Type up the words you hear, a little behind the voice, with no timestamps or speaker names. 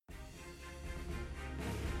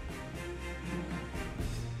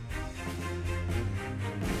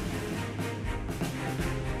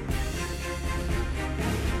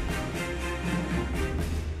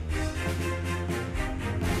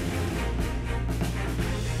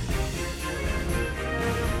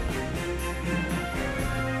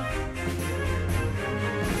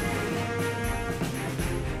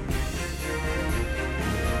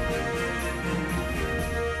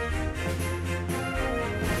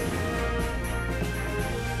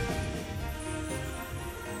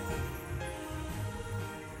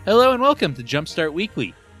Hello and welcome to Jumpstart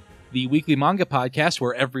Weekly, the weekly manga podcast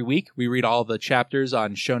where every week we read all the chapters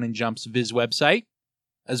on Shonen Jump's Viz website,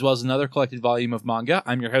 as well as another collected volume of manga.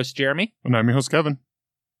 I'm your host, Jeremy. And I'm your host, Kevin.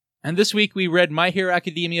 And this week we read My Hero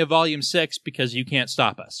Academia Volume 6 because you can't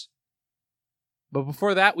stop us. But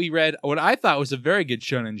before that, we read what I thought was a very good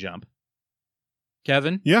Shonen Jump.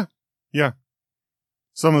 Kevin? Yeah.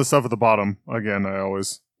 Some of the stuff at the bottom, again,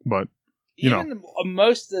 but, you know.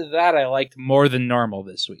 Most of that I liked more than normal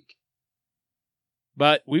this week.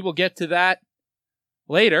 But we will get to that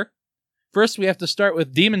later. First, we have to start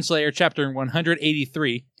with Demon Slayer Chapter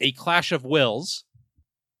 183, A Clash of Wills.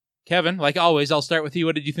 Kevin, like always, I'll start with you.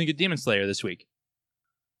 What did you think of Demon Slayer this week?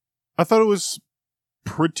 I thought it was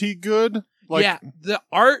pretty good. Yeah, the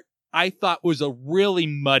art I thought was a really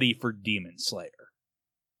muddy for Demon Slayer.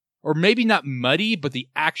 Or maybe not muddy, but the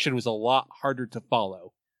action was a lot harder to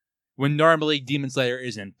follow. When normally Demon Slayer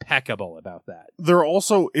is impeccable about that. There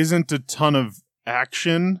also isn't a ton of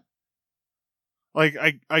action. Like,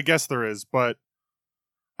 I guess there is, but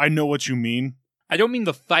I know what you mean. I don't mean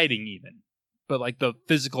the fighting even, but like the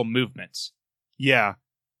physical movements. Yeah.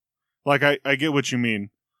 Like, I get what you mean.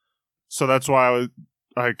 So that's why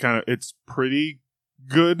it's pretty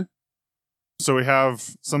good. So we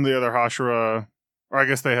have some of the other Hashira, or I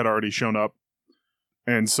guess they had already shown up.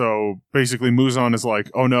 And so basically Muzan is like,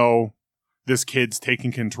 oh no, this kid's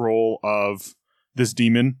taking control of this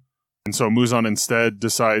demon. And so Muzan instead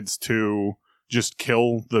decides to just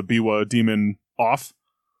kill the Biwa demon off.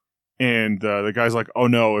 And the guy's like, oh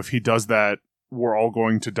no, if he does that, we're all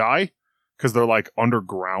going to die. Because they're like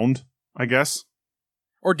underground, I guess.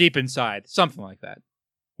 Or deep inside, something like that.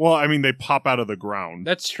 Well, I mean, they pop out of the ground.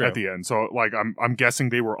 That's true. At the end. So like, I'm guessing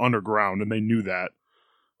they were underground and they knew that.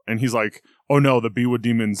 And he's like, oh no, the Biwa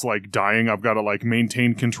demon's like dying. I've got to like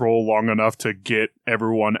maintain control long enough to get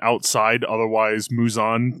everyone outside. Otherwise,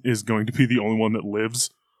 Muzan is going to be the only one that lives.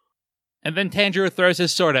 And then Tanjiro throws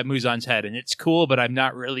his sword at Muzan's head, and it's cool, but I'm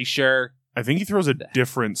not really sure. I think he throws a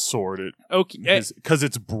different sword because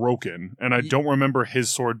it's broken. And I don't remember his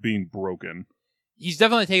sword being broken. He's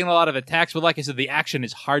definitely taking a lot of attacks, but like I said, the action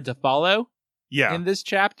is hard to follow in this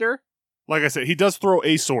chapter. Like I said, he does throw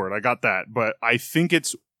a sword. I got that. But I think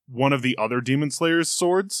it's one of the other Demon Slayer's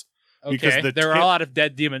swords. Okay, because there are a lot of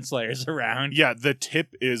dead Demon Slayers around. Yeah, the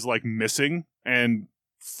tip is like missing. And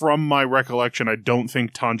from my recollection, I don't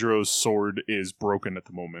think Tanjiro's sword is broken at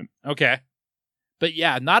the moment. Okay. But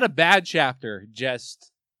yeah, not a bad chapter.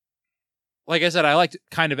 Just, like I said, I liked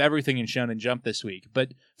kind of everything in Shonen Jump this week. But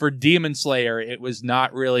for Demon Slayer, it was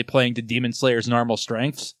not really playing to Demon Slayer's normal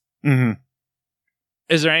strengths. Mm-hmm.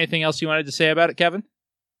 Is there anything else you wanted to say about it, Kevin?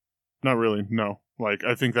 Not really, no. Like,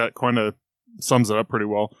 I think that kind of sums it up pretty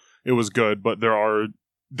well. It was good, but there are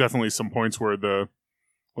definitely some points where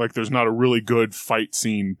there's not a really good fight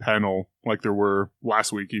scene panel like there were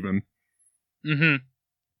last week even. Mm-hmm.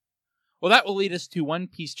 Well, that will lead us to One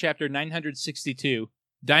Piece chapter 962,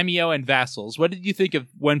 Daimyo and Vassals. What did you think of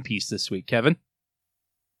One Piece this week, Kevin?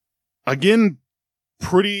 Again,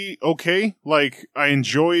 pretty okay. Like, I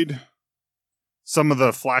enjoyed some of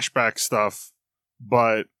the flashback stuff,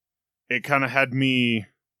 but it kind of had me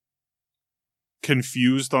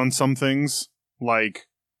confused on some things. Like,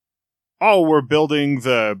 oh,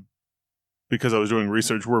 because I was doing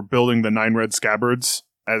research, we're building the 9 red scabbards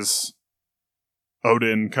as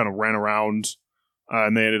Odin kind of ran around,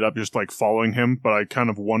 and they ended up just like following him. But I kind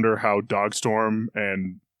of wonder how Dogstorm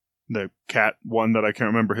and the cat one that I can't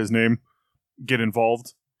remember his name get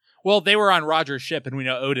involved. Well, they were on Roger's ship, and we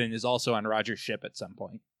know Odin is also on Roger's ship at some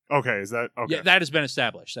point. Okay, is that okay? Yeah, that has been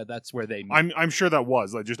established. That's where they meet. I'm sure that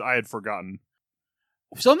was. I had forgotten.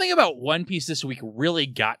 Something about One Piece this week really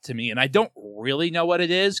got to me, and I don't really know what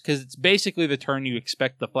it is, because it's basically the turn you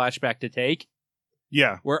expect the flashback to take.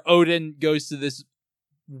 Yeah. Where Odin goes to this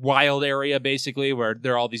wild area, basically, where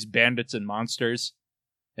there are all these bandits and monsters.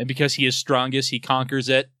 And because he is strongest, he conquers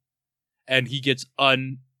it. And he gets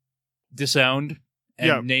disowned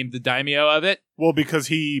and named the daimyo of it. Well, because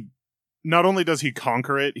he, not only does he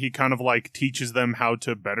conquer it, he kind of like teaches them how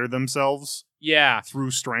to better themselves. Yeah.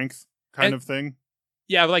 Through strength kind of thing.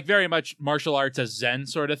 Yeah, like very much martial arts as Zen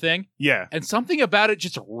sort of thing. Yeah. And something about it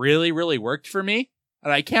just really, really worked for me.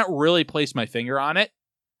 And I can't really place my finger on it.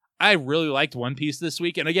 I really liked One Piece this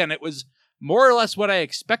week. And again, it was more or less what I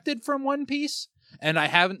expected from One Piece. And I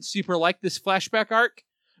haven't super liked this flashback arc.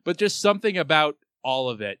 But just something about all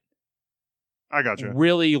of it. I gotcha.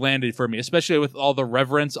 Really landed for me, especially with all the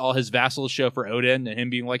reverence all his vassals show for Odin. And him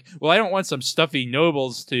being like, well, I don't want some stuffy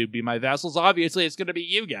nobles to be my vassals. Obviously, it's going to be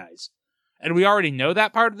you guys. And we already know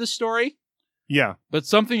that part of the story. Yeah. But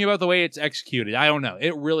something about the way it's executed, I don't know.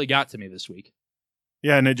 It really got to me this week.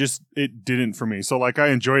 Yeah, and it didn't for me. So like I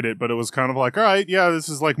enjoyed it, but it was kind of like, all right, yeah, this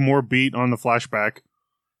is like more beat on the flashback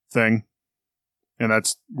thing. And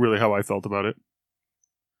that's really how I felt about it.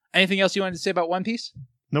 Anything else you wanted to say about One Piece?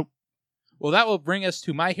 Nope. Well, that will bring us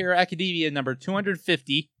to My Hero Academia number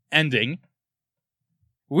 250, ending.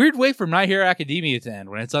 Weird way for My Hero Academia to end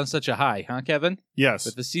when it's on such a high, huh, Kevin? Yes.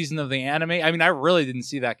 With the season of the anime. I mean, I really didn't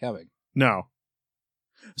see that coming. No.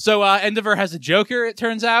 So Endeavor has a Joker, it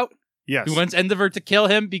turns out. Yes. Who wants Endeavor to kill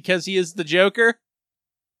him because he is the Joker?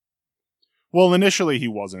 Well, initially he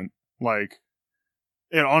wasn't. Like,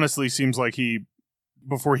 it honestly seems like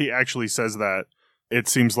before he actually says that, it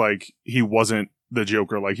seems like he wasn't the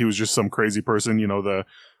Joker. Like, he was just some crazy person,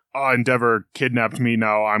 Endeavor kidnapped me,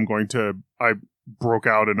 now I broke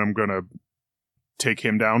out and I'm gonna take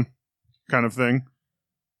him down kind of thing.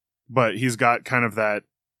 But he's got kind of that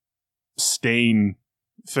stain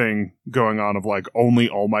thing going on of like, only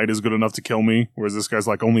All Might is good enough to kill me, whereas this guy's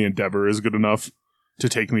like, only Endeavor is good enough to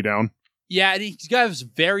take me down. Yeah, and he gives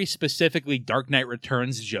very specifically Dark Knight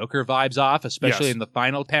Returns Joker vibes off, especially in the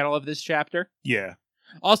final panel of this chapter. Yeah.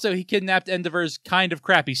 Also, he kidnapped Endeavor's kind of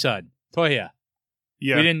crappy son, Toya.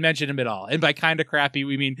 Yeah. We didn't mention him at all. And by kind of crappy,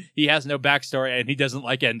 we mean he has no backstory and he doesn't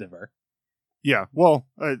like Endeavor. Yeah, well,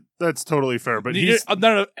 that's totally fair, but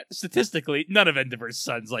statistically, none of Endeavor's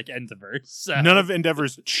sons like Endeavor. So. None of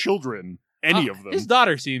Endeavor's children, any of them. His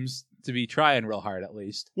daughter seems to be trying real hard, at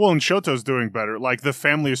least. Well, and Shoto's doing better. Like, the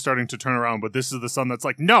family is starting to turn around, but this is the son that's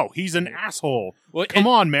like, no, he's an asshole. Well, Come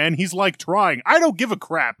on, man, he's like trying. I don't give a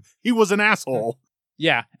crap. He was an asshole.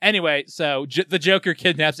 Yeah, anyway, so the Joker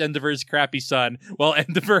kidnaps Endeavor's crappy son while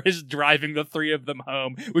Endeavor is driving the three of them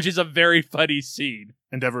home, which is a very funny scene.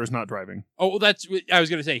 Endeavor is not driving. Oh, well, I was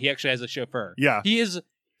going to say, he actually has a chauffeur. Yeah. He's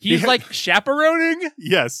like chaperoning?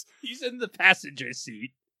 Yes. He's in the passenger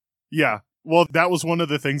seat. Yeah. Well, that was one of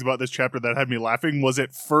the things about this chapter that had me laughing, was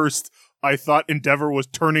at first I thought Endeavor was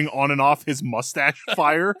turning on and off his mustache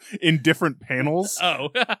fire in different panels. Oh.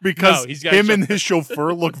 Because him and his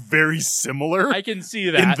chauffeur look very similar. I can see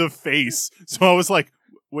that. In the face. So I was like,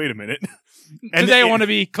 wait a minute. And today I want to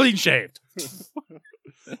be clean shaved.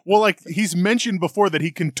 Well, like, he's mentioned before that he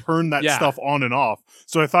can turn that stuff on and off.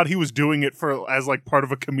 So I thought he was doing it as like part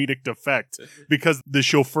of a comedic effect, because the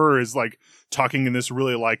chauffeur is like talking in this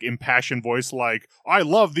really like impassioned voice, like, I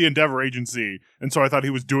love the Endeavor Agency. And so I thought he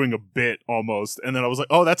was doing a bit almost. And then I was like,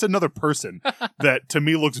 oh, that's another person that to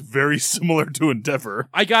me looks very similar to Endeavor.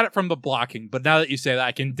 I got it from the blocking, but now that you say that,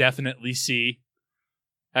 I can definitely see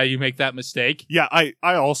how you make that mistake. Yeah, I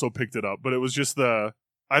also picked it up, but it was just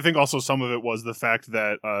I think also some of it was the fact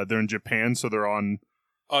that they're in Japan, so they're on...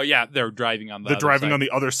 Oh, yeah, they're driving on the other side. On the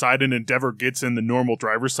other side, and Endeavor gets in the normal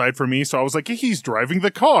driver's side for me, so I was like, he's driving the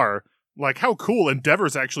car. Like, how cool,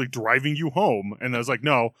 Endeavor's actually driving you home. And I was like,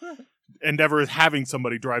 no, Endeavor is having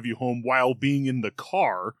somebody drive you home while being in the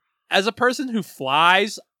car. As a person who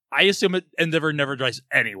flies, I assume Endeavor never drives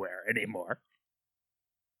anywhere anymore.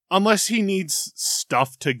 Unless he needs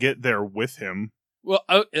stuff to get there with him. Well,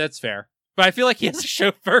 that's fair. But I feel like he has a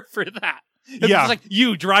chauffeur for that. It's yeah. like,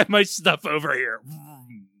 you drive my stuff over here.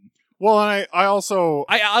 Well, and I also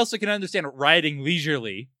can understand riding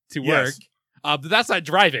leisurely to work. But that's not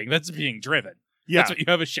driving. That's being driven. Yeah. That's what you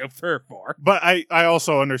have a chauffeur for. But I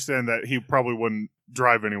also understand that he probably wouldn't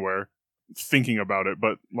drive anywhere thinking about it.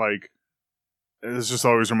 But, like, this just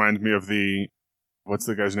always reminds me of what's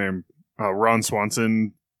the guy's name? Ron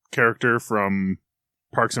Swanson character from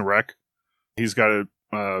Parks and Rec. He's got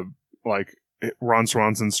Ron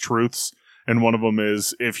Swanson's truths, and one of them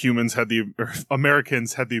is, if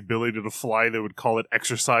Americans had the ability to fly, they would call it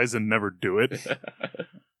exercise and never do it.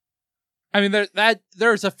 I mean,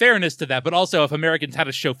 there's a fairness to that, but also if Americans had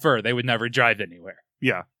a chauffeur, they would never drive anywhere.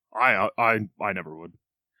 Yeah, I never would.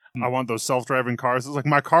 I want those self-driving cars. It's like,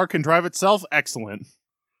 my car can drive itself? Excellent.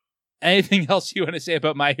 Anything else you want to say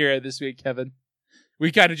about My Hero this week, Kevin?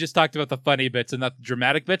 We kind of just talked about the funny bits and not the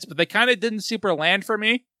dramatic bits, but they kind of didn't super land for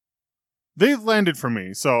me. They landed for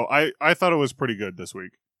me, so I thought it was pretty good this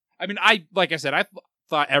week. I mean, like I said, I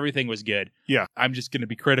thought everything was good. Yeah. I'm just going to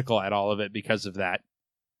be critical at all of it because of that.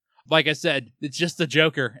 Like I said, it's just the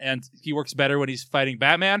Joker, and he works better when he's fighting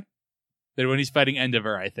Batman than when he's fighting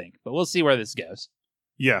Endeavor, I think. But we'll see where this goes.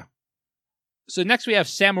 Yeah. So next we have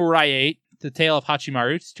Samurai 8, The Tale of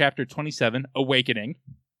Hachimaru, Chapter 27, Awakening.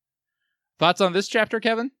 Thoughts on this chapter,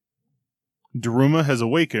 Kevin? Daruma has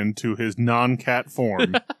awakened to his non-cat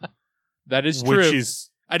form. That is true. Which is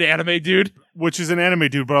an anime dude. Which is an anime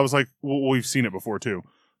dude, but I was like, well, we've seen it before too.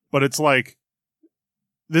 But it's like,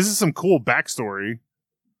 this is some cool backstory.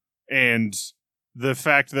 And the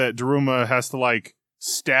fact that Daruma has to like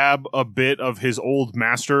stab a bit of his old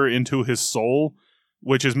master into his soul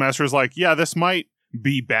which his master is like, yeah, this might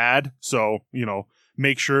be bad, so,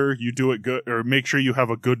 make sure you do it good, or make sure you have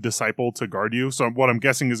a good disciple to guard you. So what I'm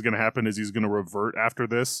guessing is going to happen is he's going to revert after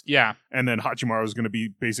this. Yeah. And then Hachimaru is going to be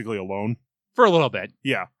basically alone. For a little bit.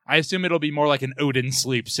 Yeah. I assume it'll be more like an Odin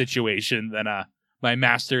sleep situation than a my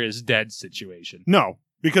master is dead situation. No,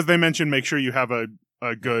 because they mentioned make sure you have a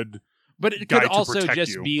good But it guy could to also protect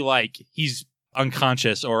just you. be like he's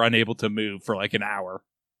unconscious or unable to move for like an hour.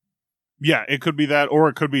 Yeah, it could be that, or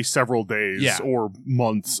it could be several days Yeah. or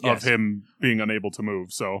months Yes. of him being unable to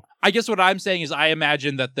move. So I guess what I'm saying is I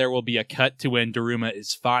imagine that there will be a cut to when Daruma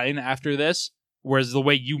is fine after this, whereas the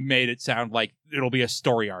way you made it sound like it'll be a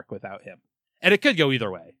story arc without him. And it could go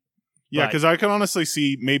either way. yeah, But- because I can honestly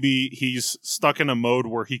see maybe he's stuck in a mode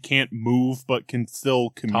where he can't move but can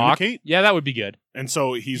still Talk? communicate, Yeah, that would be good. and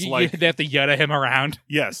so he's You- like, they have to Yoda him around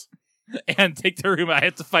yes, and take Daruma. I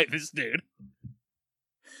have to fight this dude.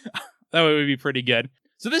 That would be pretty good.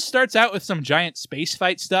 So this starts out with some giant space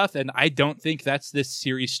fight stuff, and I don't think that's this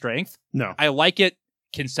series' strength. no, I like it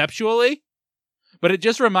conceptually, but it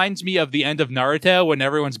just reminds me of the end of Naruto when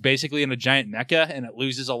everyone's basically in a giant mecha and it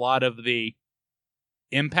loses a lot of the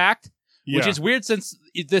impact, which yeah. is weird since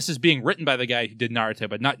this is being written by the guy who did Naruto,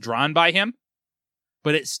 but not drawn by him.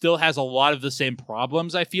 But it still has a lot of the same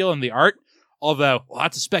problems, I feel, in the art. Although,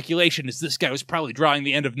 lots of speculation is this guy was probably drawing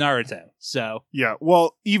the end of Naruto. So, Yeah,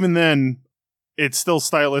 well, even then, it's still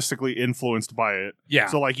stylistically influenced by it. yeah.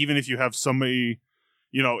 So, like, even if you have somebody,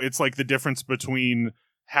 it's like the difference between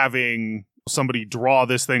having somebody draw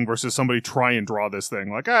this thing versus somebody try and draw this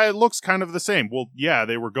thing. Like, it looks kind of the same. Well, yeah,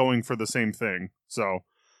 they were going for the same thing. So,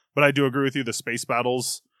 but I do agree with you. The space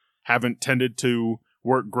battles haven't tended to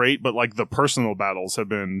work great, but, like, the personal battles have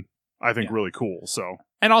been, I think, Yeah. really cool. So,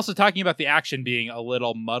 And also talking about the action being a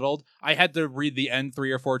little muddled, I had to read the end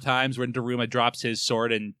 3 or 4 times when Daruma drops his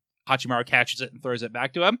sword and Hachimaru catches it and throws it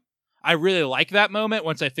back to him. I really like that moment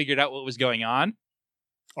once I figured out what was going on.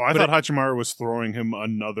 I But thought Hachimaru was throwing him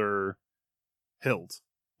another hilt.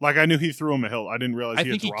 Like, I knew he threw him a hilt. I didn't realize I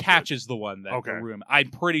he think had he dropped it. catches the one that Okay. Daruma.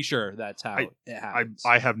 I'm pretty sure that's how it I happens.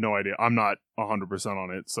 I have no idea. I'm not 100%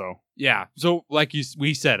 on it, so Yeah. So, like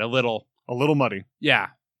we said, a little. a little muddy. Yeah.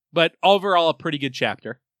 But overall, a pretty good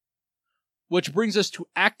chapter. Which brings us to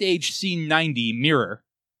Act Age Scene 90, Mirror,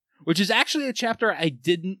 which is actually a chapter I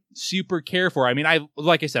didn't super care for. I mean,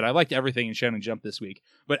 like I said, I liked everything in Shonen Jump this week,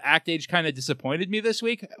 but Act Age kind of disappointed me this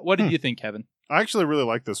week. What did you think, Kevin? I actually really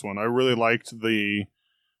liked this one. I really liked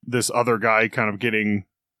this other guy kind of getting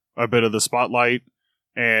a bit of the spotlight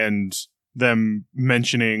and them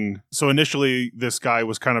mentioning. So initially, this guy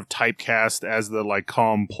was kind of typecast as the like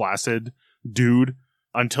calm, placid dude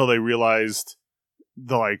until they realized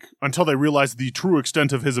the true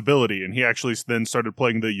extent of his ability, and he actually then started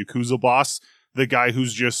playing the Yakuza boss, the guy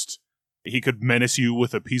who's just he could menace you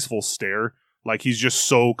with a peaceful stare. Like, he's just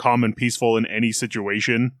so calm and peaceful in any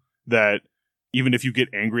situation that even if you get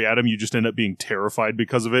angry at him, you just end up being terrified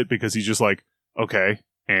because of it, because he's just like, okay,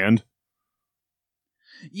 and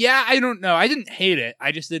Yeah, I don't know. I didn't hate it.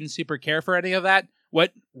 I just didn't super care for any of that.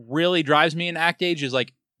 What really drives me in Act Age is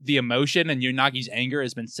like the emotion, and Yunagi's anger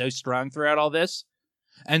has been so strong throughout all this.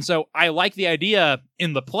 And so I like the idea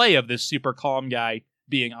in the play of this super calm guy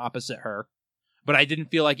being opposite her, but I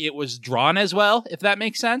didn't feel like it was drawn as well, if that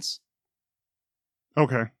makes sense.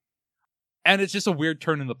 okay. And it's just a weird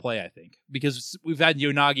turn in the play, I think, because we've had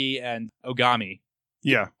Yonagi and Ogami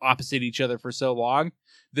Yeah. opposite each other for so long.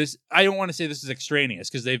 I don't want to say this is extraneous,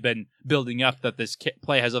 because they've been building up that this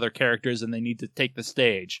play has other characters and they need to take the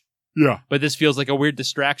stage. Yeah. But this feels like a weird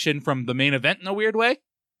distraction from the main event in a weird way.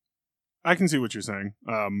 I can see what you're saying.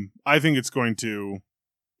 I think it's going to,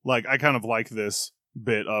 like, I kind of like this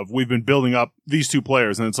bit of we've been building up these two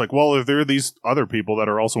players, and it's like, well, if there are these other people that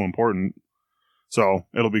are also important, so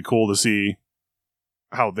it'll be cool to see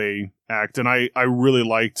how they act. And I really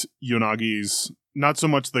liked Yonagi's, not so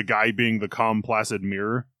much the guy being the calm, placid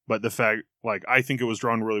mirror, but the fact, like, I think it was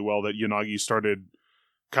drawn really well that Yonagi started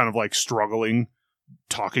kind of like struggling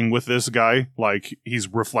talking with this guy, like he's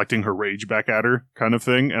reflecting her rage back at her kind of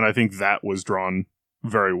thing, and I think that was drawn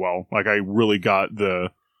very well. Like, I really got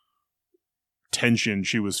the tension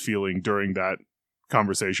she was feeling during that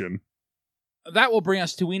conversation. That will bring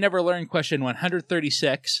us to We Never Learn question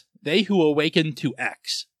 136, They Who Awaken to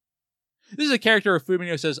X. This is a character where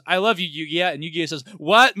Fumino says, I love you, Yugia, and Yugia says,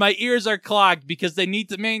 what? My ears are clogged because they need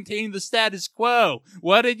to maintain the status quo.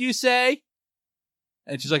 What did you say?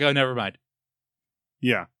 And she's like, oh, never mind.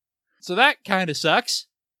 Yeah. So that kind of sucks.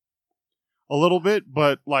 A little bit,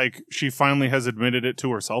 but like she finally has admitted it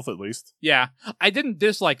to herself at least. Yeah, I didn't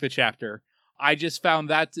dislike the chapter. I just found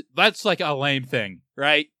that's like a lame thing,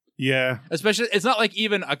 right? Yeah. Especially, it's not like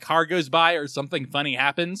even a car goes by or something funny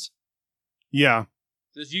happens. Yeah.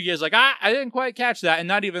 Just Yu-Gi-Oh's like, I didn't quite catch that. And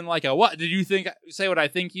not even like a, what did you think? Say what I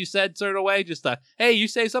think you said sort of way. Just a, hey, you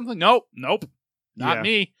say something? Nope. Not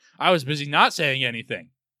me. I was busy not saying anything.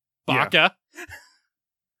 Baka. Yeah.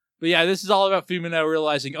 But yeah, this is all about Fumino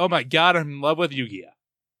realizing, oh my god, I'm in love with Yu-Gi-Oh!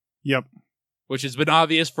 Yep. Which has been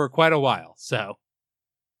obvious for quite a while, so.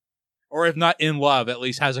 Or if not in love, at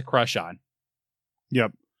least has a crush on.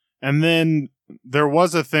 Yep. And then there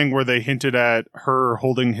was a thing where they hinted at her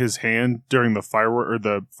holding his hand during the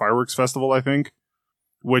fireworks festival, I think,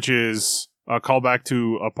 which is a callback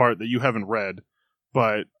to a part that you haven't read.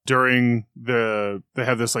 But during they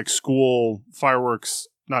have this like school fireworks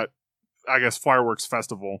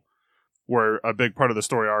festival, where a big part of the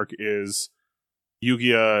story arc is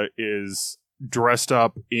Yu-Gi-Oh! Is dressed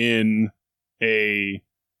up in a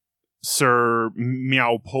Sir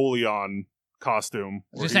Meowpoleon costume.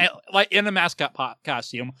 Just saying, like in a mascot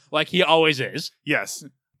costume, like he always is. Yes,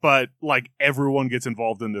 but like everyone gets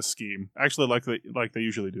involved in this scheme. Actually, like they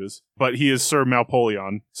usually do. But he is Sir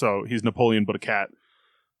Meowpoleon, so he's Napoleon but a cat,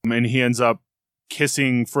 and he ends up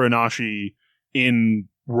kissing Furinashi in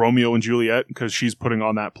Romeo and Juliet because she's putting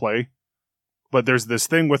on that play. But there's this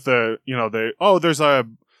thing with there's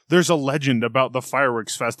a legend about the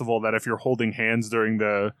fireworks festival that if you're holding hands during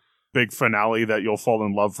the big finale that you'll fall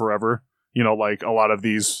in love forever. You know, like a lot of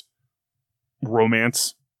these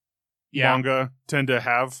romance manga tend to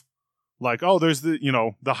have. Like, oh, there's the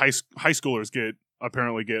high schoolers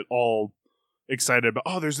apparently get all excited about,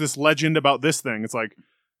 oh, there's this legend about this thing. It's like,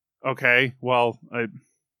 okay, well,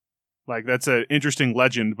 that's an interesting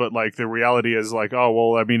legend, but like the reality is like, oh,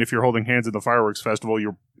 well, I mean, if you're holding hands at the fireworks festival,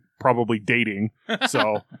 you're probably dating.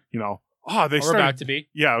 So, they started about to be.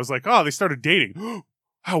 Yeah, I was like, oh, they started dating.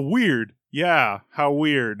 How weird. Yeah, how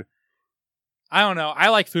weird. I don't know. I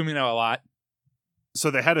like Fumino a lot. So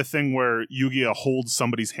they had a thing where Yu-Gi-Oh holds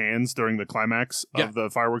somebody's hands during the climax of the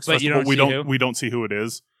fireworks but festival. We don't see who it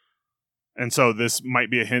is. And so this might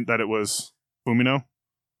be a hint that it was Fumino.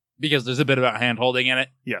 Because there's a bit about hand holding in it.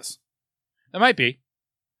 Yes. It might be.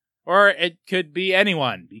 Or it could be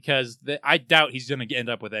anyone, because I doubt he's going to end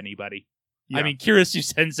up with anybody. Yeah. I mean, Kirisu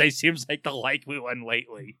Sensei seems like the likely one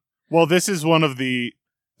lately. Well, this is one of the...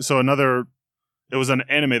 it was an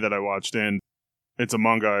anime that I watched, and it's a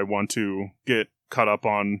manga I want to get caught up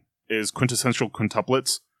on, is Quintessential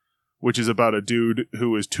Quintuplets, which is about a dude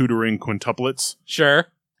who is tutoring quintuplets. Sure.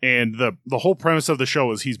 And the whole premise of the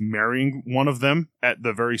show is he's marrying one of them at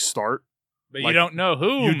the very start. But you don't know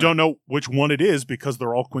who. You don't know which one it is because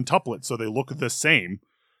they're all quintuplets, so they look the same.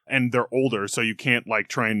 And they're older, so you can't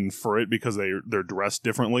try and infer it because they're dressed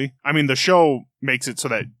differently. I mean, the show makes it so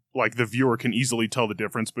that the viewer can easily tell the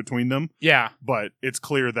difference between them. Yeah. But it's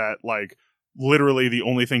clear that literally the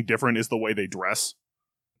only thing different is the way they dress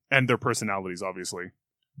and their personalities, obviously.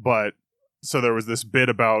 But so there was this bit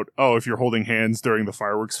about, if you're holding hands during the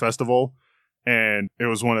fireworks festival, and it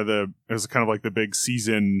was kind of like the big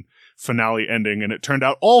season finale ending, and it turned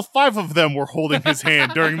out all 5 of them were holding his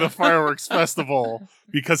hand during the fireworks festival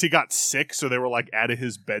because he got sick, so they were at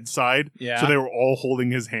his bedside. Yeah. So they were all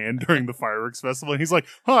holding his hand during the fireworks festival, and he's like,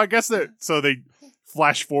 I guess that. So they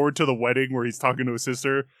flash forward to the wedding where he's talking to his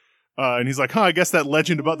sister. And he's like, I guess that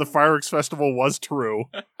legend about the fireworks festival was true.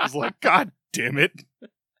 I was like, God damn it.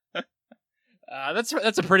 That's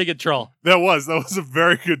a pretty good troll. That was a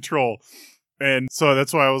very good troll. And so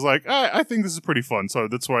that's why I was like, I think this is pretty fun. So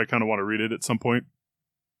that's why I kind of want to read it at some point.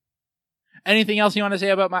 Anything else you want to say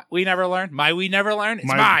about We Never Learn? My We Never Learn? It's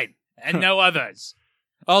mine and no others.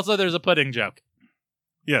 Also, there's a pudding joke.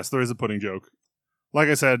 Yes, there is a pudding joke. Like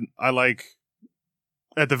I said, I like,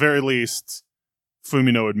 at the very least,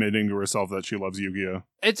 Fumino admitting to herself that she loves Yu-Gi-Oh!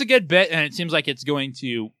 It's a good bit, and it seems like it's going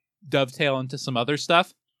to dovetail into some other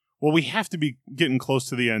stuff. Well, we have to be getting close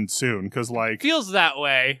to the end soon, because feels that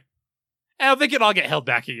way. I don't think it all get held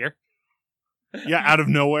back a year. Yeah, out of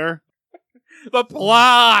nowhere. The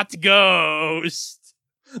plot Ghost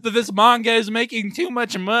that this manga is making too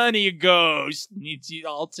much money. Ghost needs you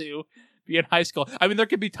all to be in high school. I mean, there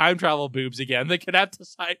could be time travel boobs again. They could have to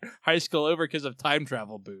sign high school over because of time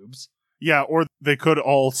travel boobs. Yeah, or they could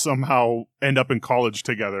all somehow end up in college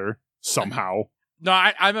together. Somehow. No,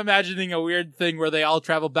 I'm imagining a weird thing where they all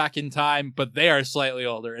travel back in time, but they are slightly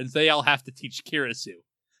older, and they all have to teach Kirisu.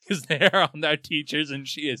 Because they are all their teachers, and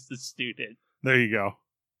she is the student. There you go.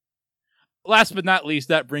 Last but not least,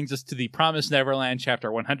 that brings us to the Promised Neverland,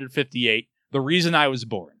 chapter 158, The Reason I Was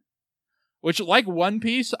Born. Which, like One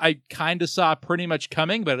Piece, I kind of saw pretty much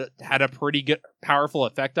coming, but it had a pretty good, powerful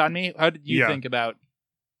effect on me. How did you think about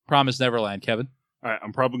Promised Neverland, Kevin?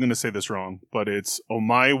 I'm probably going to say this wrong, but it's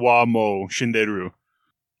Omae wa mo shinderu,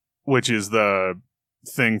 which is the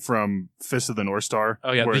thing from Fist of the North Star.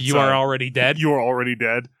 Oh yeah, where you are already dead. You are already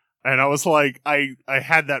dead. And I was like, I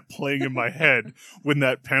had that playing in my head when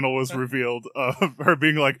that panel was revealed of her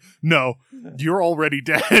being like, no, you're already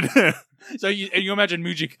dead. So you imagine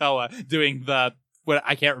Mujikawa doing what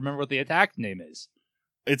I can't remember what the attack name is.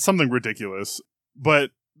 It's something ridiculous.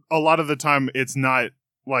 But a lot of the time, it's not,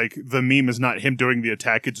 like, the meme is not him doing the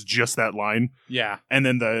attack, it's just that line. Yeah. And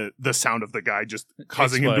then the sound of the guy just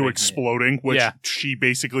causing him to exploding, which she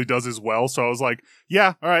basically does as well. So I was like,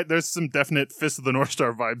 yeah, all right, there's some definite Fist of the North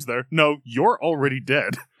Star vibes there. No, you're already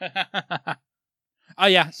dead. Oh,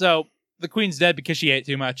 yeah, so the queen's dead because she ate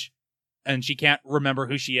too much. And she can't remember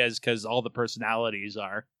who she is because all the personalities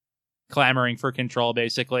are clamoring for control,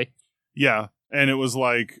 basically. Yeah, and it was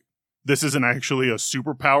like, this isn't actually a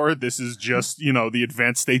superpower. This is just, the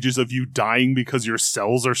advanced stages of you dying because your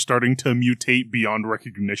cells are starting to mutate beyond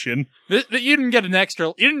recognition. You didn't get an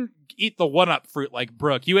extra... You didn't eat the one-up fruit like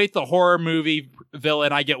Brooke. You ate the horror movie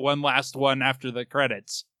villain, I get one last one after the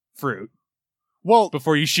credits fruit. Well,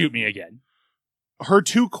 before you shoot me again. Her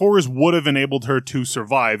 2 cores would have enabled her to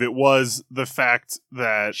survive. It was the fact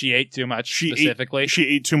that... She ate too much, specifically. She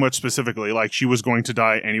ate too much specifically. Like, she was going to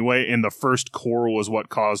die anyway, and the first core was what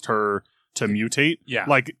caused her to mutate. Yeah.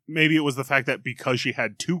 Like, maybe it was the fact that because she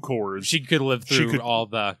had 2 cores... She could live through all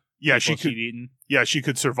the she'd eaten. Yeah, she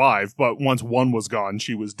could survive, but once 1 was gone,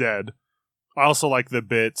 she was dead. I also like the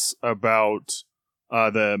bits about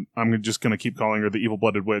I'm just going to keep calling her the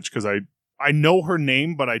evil-blooded witch, because I know her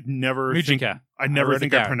name, but I never think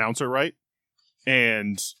I pronounce it right.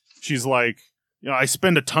 And she's like, I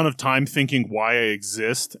spend a ton of time thinking why I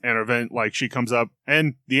exist, and she comes up,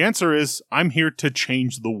 and the answer is, I'm here to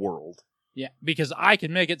change the world. Yeah, because I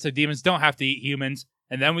can make it so demons don't have to eat humans,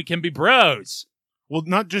 and then we can be bros. Well,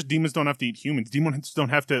 not just demons don't have to eat humans. Demons don't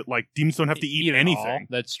have to eat anything. All.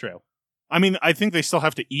 That's true. I mean, I think they still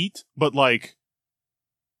have to eat, but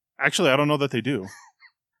actually, I don't know that they do.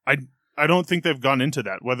 I don't think they've gone into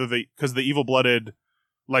that, because the evil-blooded,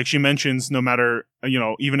 like she mentions, no matter,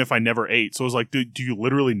 even if I never ate. So it's like, do you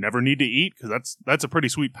literally never need to eat? Because that's a pretty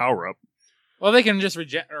sweet power-up. Well, they can just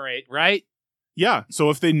regenerate, right? Yeah, so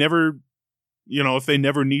if they never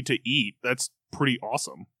need to eat, that's pretty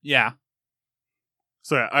awesome. Yeah.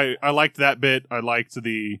 So yeah, I liked that bit. I liked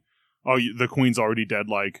the queen's already dead,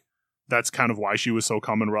 that's kind of why she was so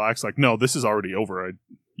calm and relaxed. Like, no, this is already over.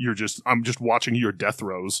 I'm just watching your death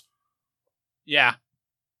rows. Yeah.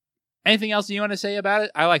 Anything else you want to say about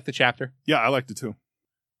it? I like the chapter. Yeah, I liked it too.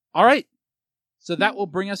 All right. So that will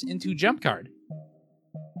bring us into Jump Card.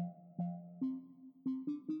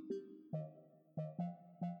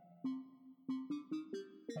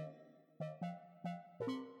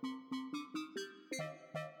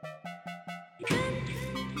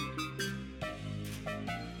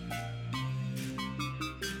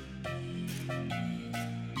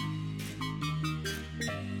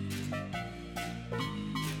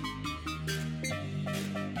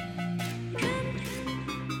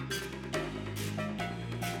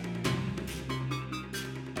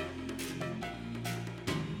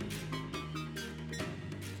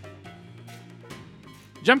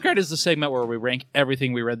 Jump Card is the segment where we rank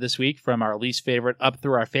everything we read this week from our least favorite up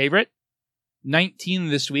through our favorite. 19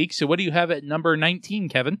 this week. So what do you have at number 19,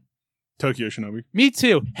 Kevin? Tokyo Shinobi. Me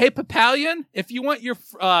too. Hey, Papalion, if you want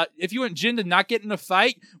Jin to not get in a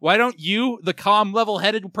fight, why don't you, the calm,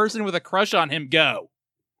 level-headed person with a crush on him, go?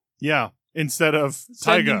 Yeah, instead of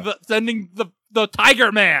Taiga. Sending the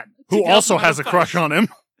Tiger Man. Who also has a crush on him.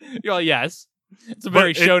 Well, yes. It's a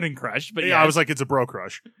very shonen crush, but yeah. I was like, it's a bro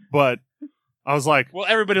crush. But I was like... Well,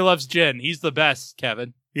 everybody loves Jin. He's the best,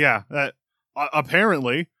 Kevin. Yeah,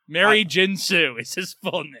 apparently. Mary Jin Soo is his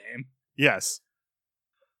full name. Yes.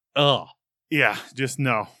 Ugh. Yeah, just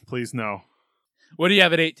no. Please no. What do you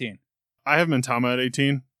have at 18? I have Mentama at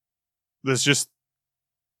 18. This just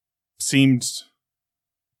seemed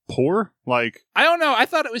poor. I don't know. I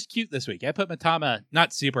thought it was cute this week. I put Mentama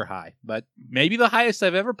not super high, but maybe the highest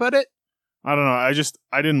I've ever put it. I don't know.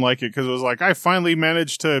 I didn't like it because it was like, I finally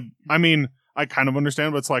managed to... I mean, I kind of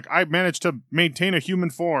understand, but it's like, I managed to maintain a human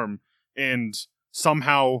form, and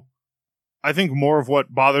somehow... I think more of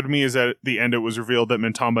what bothered me is that at the end it was revealed that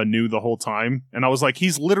Mentama knew the whole time. And I was like,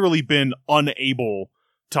 he's literally been unable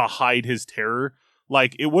to hide his terror.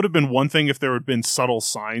 It would have been one thing if there had been subtle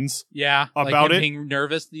signs about it. Being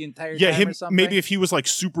nervous the entire time or something. Maybe if he was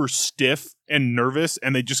super stiff and nervous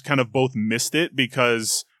and they just kind of both missed it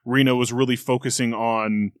because Rina was really focusing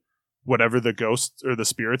on whatever the ghost or the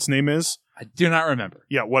spirit's name is. I do not remember.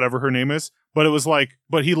 Yeah, whatever her name is. But it was like,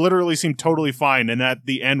 but he literally seemed totally fine. And at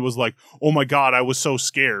the end was like, oh my God, I was so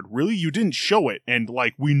scared. Really? You didn't show it. And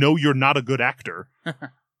like, we know you're not a good actor.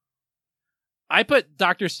 I put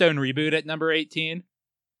Dr. Stone Reboot at number 18.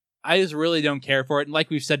 I just really don't care for it. And like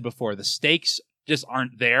we've said before, the stakes just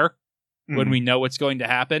aren't there when we know what's going to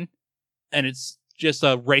happen. And it's just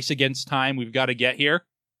a race against time. We've got to get here.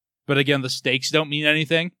 But again, the stakes don't mean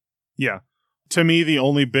anything. Yeah. To me, the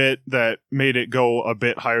only bit that made it go a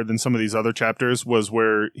bit higher than some of these other chapters was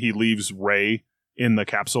where he leaves Rey in the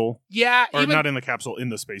capsule. Yeah. Or not in the capsule, in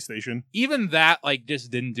the space station. Even that, like, just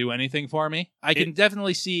didn't do anything for me. I can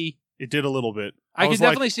definitely see... It did a little bit. I can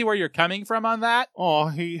definitely see where you're coming from on that. Oh,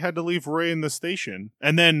 he had to leave Rey in the station.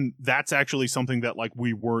 And then that's actually something that, like,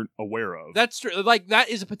 we weren't aware of. That's true. Like, that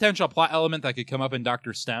is a potential plot element that could come up in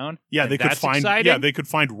Dr. Stone. Yeah, they could find... Exciting. Yeah, they could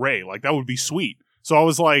find Rey. Like, that would be sweet. So I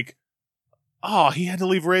was like... Oh, he had to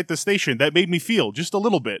leave Rey at the station. That made me feel just a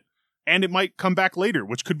little bit. And it might come back later,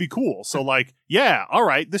 which could be cool. So, like, yeah, all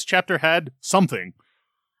right, this chapter had something.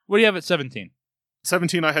 What do you have at 17?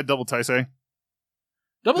 17, I had Double Taisei.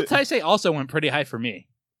 Double Taisei also went pretty high for me.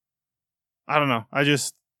 I don't know.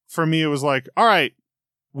 For me, it was like, all right,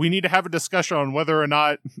 we need to have a discussion on whether or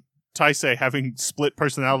not Taisei having split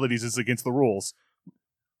personalities is against the rules.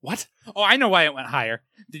 What? Oh, I know why it went higher.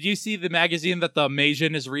 Did you see the magazine that the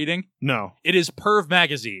Meijin is reading? No. It is Perv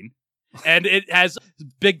Magazine, and it has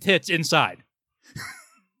big tits inside.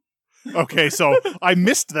 Okay, so I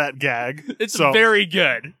missed that gag. It's very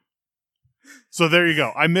good. So there you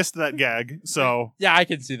go. I missed that gag, so... Yeah, I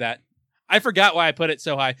can see that. I forgot why I put it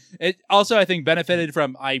so high. It also, I think, benefited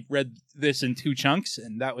from I read this in 2 chunks,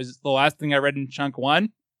 and that was the last thing I read in chunk 1.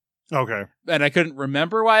 Okay. And I couldn't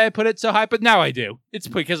remember why I put it so high, but now I do. It's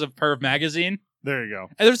because of Perv Magazine. There you go.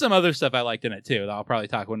 And there's some other stuff I liked in it, too, that I'll probably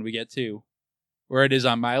talk when we get to where it is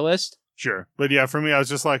on my list. Sure. But yeah, for me, I was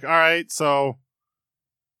just like, all right, so...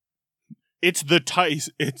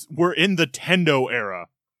 We're in the Tendo era.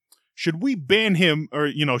 Should we ban him, or,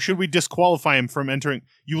 should we disqualify him from entering?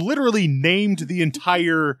 You literally named the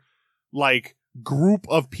entire, like, group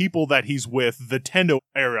of people that he's with the Tendo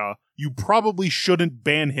era. You probably shouldn't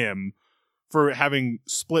ban him for having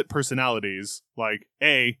split personalities. Like,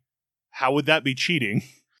 how would that be cheating?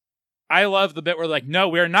 I love the bit where like, no,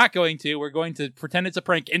 we're not going to. We're going to pretend it's a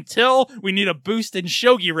prank until we need a boost in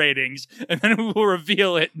shogi ratings, and then we will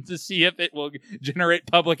reveal it to see if it will generate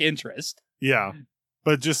public interest. Yeah,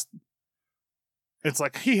 but just it's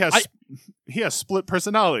like he has split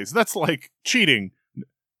personalities. That's like cheating.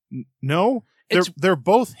 No, they're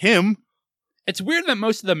both him. It's weird that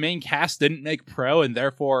most of the main cast didn't make pro, and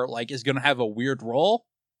therefore like is going to have a weird role.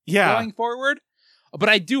 Going forward. But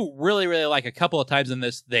I do really, really like a couple of times in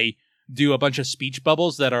this they do a bunch of speech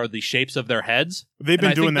bubbles that are the shapes of their heads. They've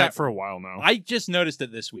been doing that for a while now. I just noticed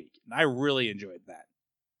it this week, and I really enjoyed that.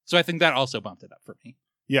 So I think that also bumped it up for me.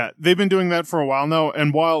 Yeah, they've been doing that for a while now,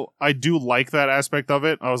 and while I do like that aspect of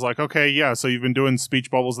it, I was like, okay, yeah, so you've been doing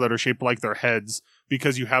speech bubbles that are shaped like their heads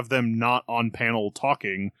because you have them not on panel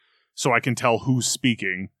talking, so I can tell who's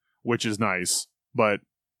speaking, which is nice, but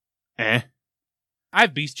I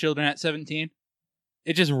have Beast Children at 17.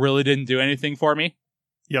 It just really didn't do anything for me.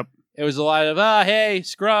 Yep. It was a lot of, hey,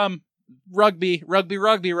 scrum, rugby.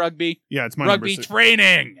 Yeah, it's my rugby number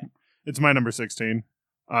training. It's my number 16.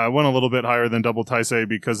 I went a little bit higher than Double Taisei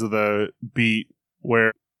because of the beat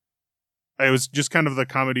where it was just kind of the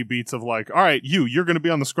comedy beats of like, all right, you're going to be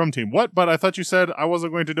on the scrum team. What? But I thought you said I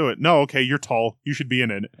wasn't going to do it. No, okay, you're tall. You should be in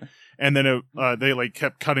it. And then they like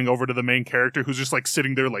kept cutting over to the main character who's just like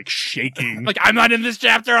sitting there like shaking. Like, I'm not in this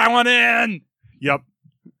chapter. I want in. Yep.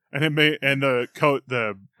 And the coach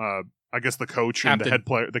captain. And the head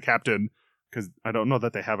player, the captain, because I don't know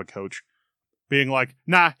that they have a coach, being like,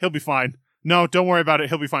 nah, he'll be fine. No, don't worry about it.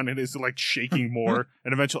 He'll be fine. And he's like shaking more.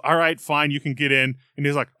 And eventually, all right, fine, you can get in. And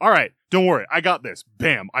he's like, all right, don't worry. I got this.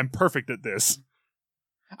 Bam. I'm perfect at this.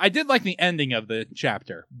 I did like the ending of the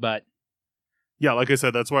chapter, but yeah, like I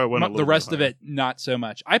said, that's why I went a little the rest bit higher. of it, not so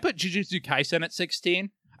much. I put Jujutsu Kaisen at 16.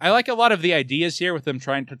 I like a lot of the ideas here with them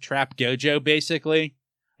trying to trap Gojo, basically,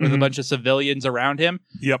 with a bunch of civilians around him.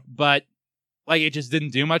 Yep. But, like, it just didn't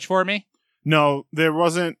do much for me. No, there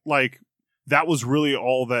wasn't, like, that was really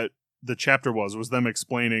all that the chapter was them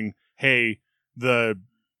explaining, hey, the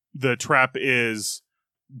trap is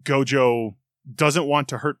Gojo doesn't want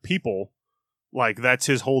to hurt people. Like, that's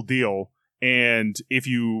his whole deal. And if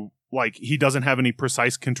you, like, he doesn't have any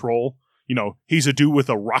precise control. He's a dude with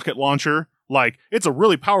a rocket launcher. Like, it's a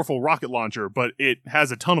really powerful rocket launcher, but it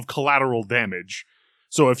has a ton of collateral damage.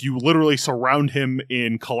 So if you literally surround him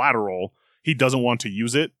in collateral, he doesn't want to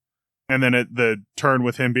use it. And then at the turn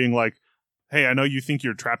with him being like, hey, I know you think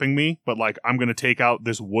you're trapping me, but like I'm gonna take out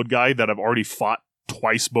this wood guy that I've already fought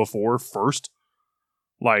twice before first.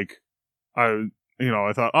 Like, I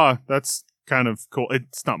thought, that's kind of cool.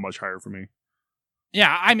 It's not much higher for me.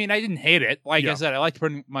 Yeah, I mean, I didn't hate it. Like Yeah. I said, I liked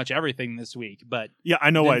pretty much everything this week, but Yeah, I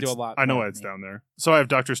know why Didn't do it's a lot I know for why it's me. down there. So I have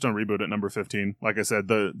Dr. Stone Reboot at number 15. Like I said,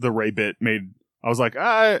 the Ray bit made I was like,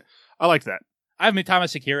 I liked that. I have Mitama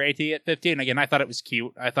Security at 15. Again, I thought it was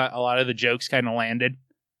cute. I thought a lot of the jokes kind of landed.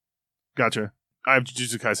 Gotcha. I have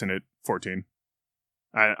Jujutsu Kaisen at 14.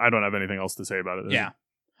 I don't have anything else to say about it. Yeah.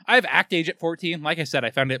 I have Act Age at 14. Like I said, I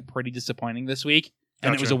found it pretty disappointing this week.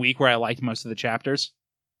 And it was Gotcha. a week where I liked most of the chapters.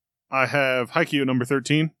 I have Haikyuu at number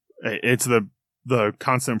 13. It's the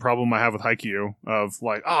constant problem I have with Haikyuu of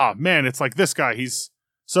like, man, it's like this guy, he's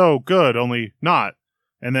so good, only not.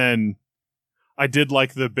 And then I did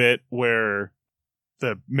like the bit where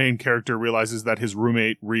the main character realizes that his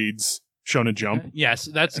roommate reads Shonen Jump. Yes,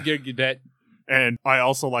 that's a good bit. And I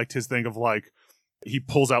also liked his thing of like, he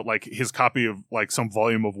pulls out like his copy of like some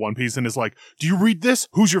volume of One Piece and is like, do you read this?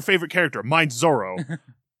 Who's your favorite character? Mine's Zoro.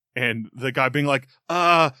 And the guy being like,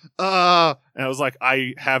 and I was like,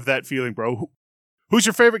 I have that feeling, bro. Who's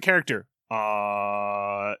your favorite character?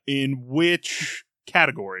 In which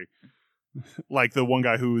category? Like the one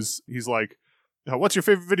guy he's like, what's your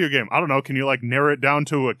favorite video game? I don't know. Can you like narrow it down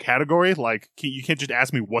to a category? Like, you can't just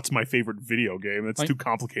ask me what's my favorite video game. It's Like- too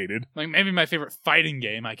complicated. Like maybe my favorite fighting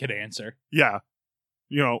game I could answer. Yeah.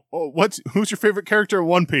 Who's your favorite character in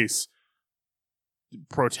One Piece?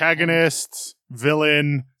 Protagonist,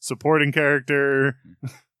 villain, supporting character.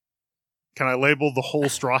 Can I label the whole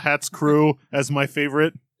Straw Hats crew as my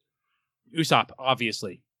favorite? Usopp,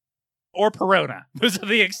 obviously. Or Perona. Those are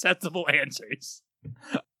the acceptable answers.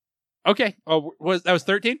 Okay. Oh, that was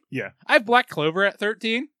 13? Yeah. I have Black Clover at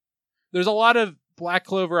 13. There's a lot of Black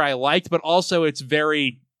Clover I liked, but also it's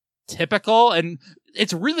very typical, and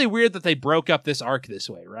it's really weird that they broke up this arc this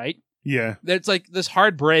way, right? Yeah. It's like this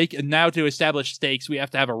hard break, and now to establish stakes, we have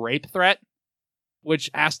to have a rape threat, which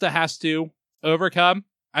Asta has to overcome.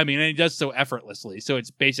 I mean, and he does so effortlessly, so it's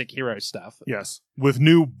basic hero stuff. Yes. With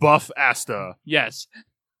new buff Asta. Yes.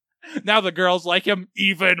 Now the girls like him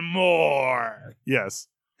even more. Yes.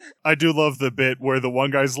 I do love the bit where the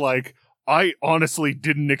one guy's like, I honestly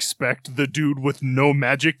didn't expect the dude with no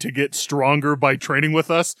magic to get stronger by training with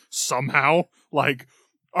us somehow. Like,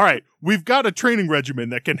 all right, we've got a training regimen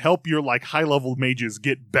that can help your like high-level mages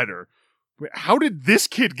get better. How did this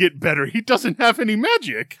kid get better? He doesn't have any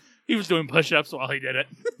magic. He was doing push-ups while he did it.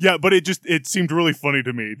 Yeah, but it seemed really funny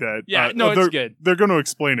to me that it's good. They're going to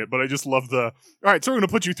explain it, but I just love all right, so we're going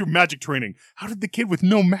to put you through magic training. How did the kid with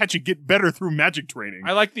no magic get better through magic training?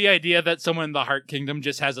 I like the idea that someone in the Heart Kingdom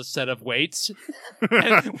just has a set of weights,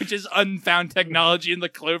 which is unfound technology in the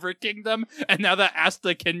Clover Kingdom, and now that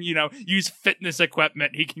Asta can, use fitness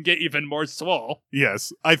equipment, he can get even more swole.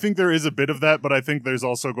 Yes, I think there is a bit of that, but I think there's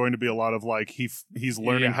also going to be a lot of like he's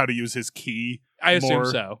learning Yeah. how to use his ki I assume more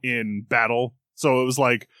so. in battle. So it was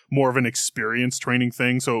like more of an experience training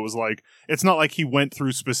thing. So it was like, it's not like he went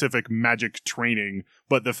through specific magic training,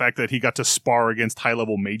 but the fact that he got to spar against high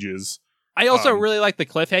level mages. I also Um, really like the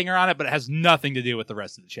cliffhanger on it, but it has nothing to do with the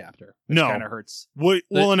rest of the chapter. Which No. kind of hurts Well,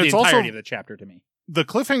 and the it's entirety also of the chapter to me. the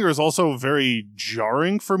cliffhanger is also very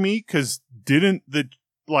jarring for me because didn't the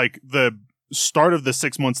start of the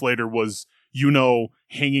 6 months later was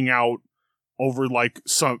hanging out over like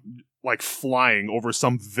some like flying over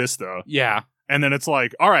some vista, Yeah. and then it's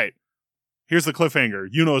like, all right, here's the cliffhanger.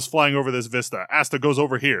 Yuno's flying over this vista. Asta goes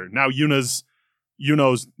over here. Now Yuno's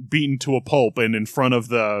beaten to a pulp and in front of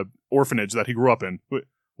the orphanage that he grew up in. Wait,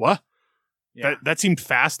 what? Yeah. That seemed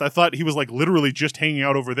fast. I thought he was like literally just hanging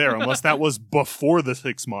out over there, unless that was before the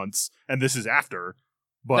 6 months and this is after.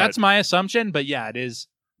 But That's my assumption, but yeah, it is.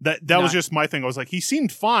 that was not- just my thing. I was like, he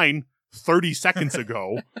seemed fine 30 seconds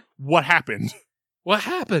ago. What happened? What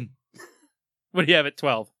happened? What do you have at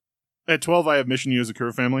 12? At 12, I have Mission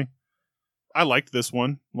Yuzakura Family. I liked this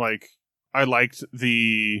one. Like, I liked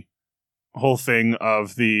the whole thing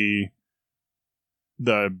of the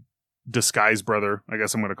disguise brother, I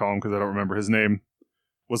guess I'm going to call him because I don't remember his name,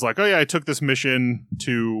 was like, oh yeah, I took this mission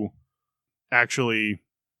to actually,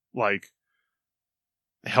 like,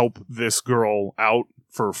 help this girl out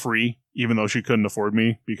for free, even though she couldn't afford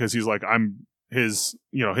me, because he's like, his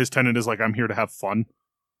tenet is like, I'm here to have fun.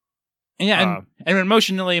 Yeah, and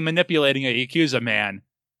emotionally manipulating a Yakuza man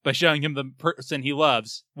by showing him the person he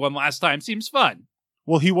loves one last time seems fun.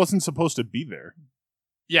 Well, he wasn't supposed to be there.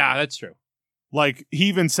 Yeah, that's true. Like, he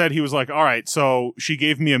even said, he was like, all right, so she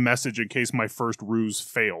gave me a message in case my first ruse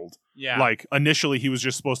failed. Yeah. Like, initially, he was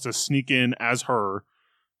just supposed to sneak in as her,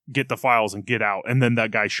 get the files, and get out, and then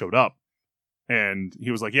that guy showed up. And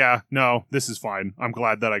he was like, yeah, no, this is fine. I'm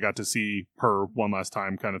glad that I got to see her one last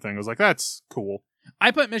time kind of thing. I was like, that's cool.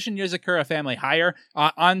 I put Mission Yozakura Family higher.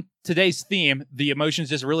 On today's theme, the emotions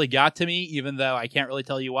just really got to me, even though I can't really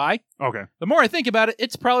tell you why. Okay. The more I think about it,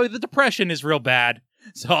 it's probably the depression is real bad.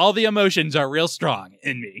 So all the emotions are real strong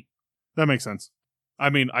in me. That makes sense. I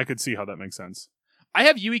mean, I could see how that makes sense. I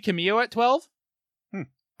have Yui Kamio at 12.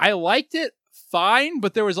 I liked it fine,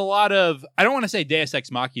 but there was a lot of, I don't want to say Deus Ex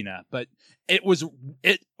Machina, but it was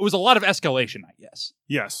a lot of escalation, I guess.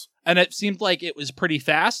 Yes. And it seemed like it was pretty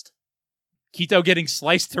fast. Kito getting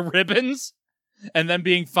sliced to ribbons and then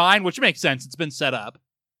being fine, which makes sense. It's been set up.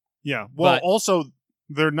 Yeah. Well, But- also,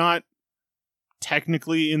 they're not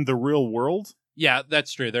technically in the real world. Yeah,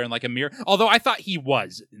 that's true. They're in like a mirror. Although I thought he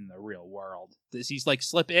was in the real world. Does he like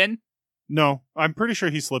slip in? No, I'm pretty sure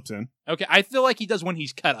he slips in. Okay, I feel like he does when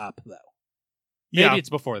he's cut up, though. Maybe Yeah. it's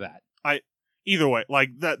before that. Either way,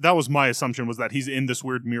 like that was my assumption, was that he's in this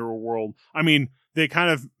weird mirror world. I mean, they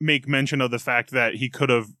kind of make mention of the fact that he could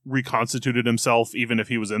have reconstituted himself even if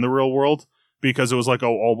he was in the real world, because it was like,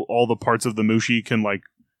 oh, all the parts of the Mushi can like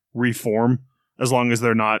reform as long as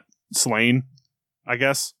they're not slain, I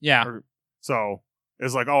guess. Yeah. So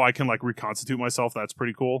it's like, oh, I can like reconstitute myself. That's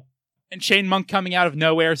pretty cool. And Chain Monk coming out of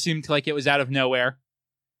nowhere seemed like it was out of nowhere.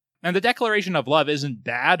 And the declaration of love isn't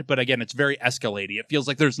bad, but again, it's very escalating. It feels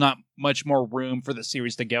like there's not much more room for the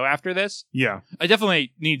series to go after this. Yeah. It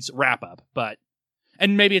definitely needs wrap up,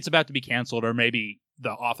 and maybe it's about to be canceled, or maybe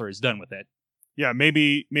the author is done with it. Yeah,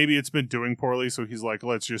 maybe it's been doing poorly, so he's like,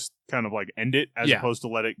 let's just kind of like end it as Yeah. opposed to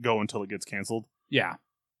let it go until it gets canceled. Yeah.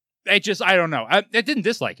 I don't know. I didn't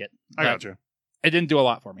dislike it. I but gotcha. It didn't do a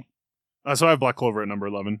lot for me. So I have Black Clover at number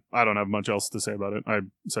 11. I don't have much else to say about it. I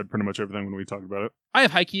said pretty much everything when we talked about it. I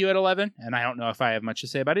have Haikyuu at 11, and I don't know if I have much to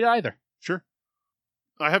say about it either. Sure.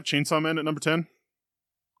 I have Chainsaw Man at number 10.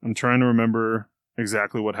 I'm trying to remember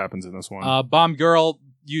exactly what happens in this one. Bomb Girl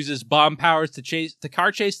uses bomb powers to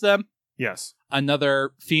car chase them. Yes.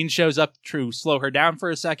 Another fiend shows up to slow her down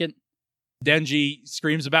for a second. Denji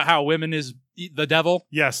screams about how women is the devil.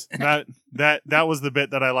 Yes. That was the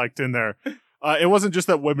bit that I liked in there. It wasn't just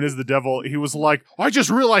that women is the devil. He was like, I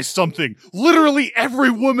just realized something. Literally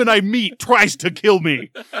every woman I meet tries to kill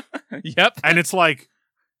me. Yep. And it's like,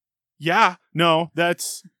 yeah, no,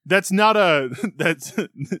 that's not a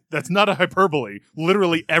that's not a hyperbole.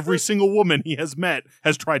 Literally every single woman he has met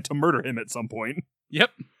has tried to murder him at some point.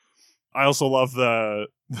 Yep. I also love the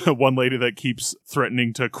one lady that keeps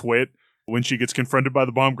threatening to quit when she gets confronted by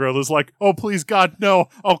the bomb girl. Is like, oh, please, God, no,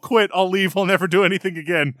 I'll quit. I'll leave. I'll never do anything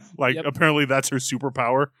again. Like, Yep. Apparently that's her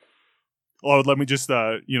superpower. Oh, let me just,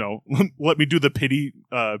 let me do the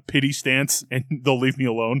pity stance and they'll leave me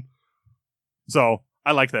alone. So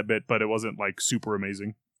I like that bit, but it wasn't like super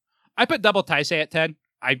amazing. I put Double Taisei at 10.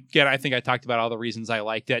 I think I talked about all the reasons I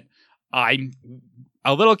liked it. I'm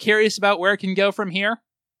a little curious about where it can go from here,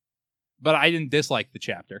 but I didn't dislike the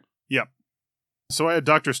chapter. So I had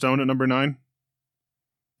Dr. Stone at number 9.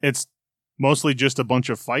 It's mostly just a bunch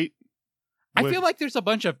of fight. I feel like there's a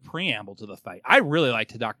bunch of preamble to the fight. I really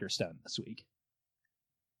liked Dr. Stone this week.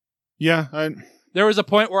 Yeah, There was a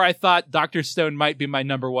point where I thought Dr. Stone might be my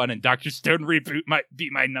number 1 and Dr. Stone Reboot might be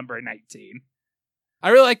my number 19. I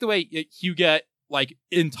really like the way Hyuga, like,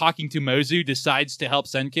 in talking to Mozu, decides to help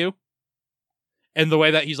Senku. And the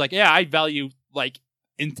way that he's like, yeah, I value, like,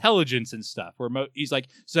 intelligence and stuff. Where he's like,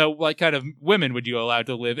 so what kind of women would you allow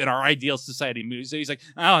to live in our ideal society? Mozu, he's like,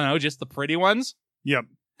 I don't know, just the pretty ones? yep.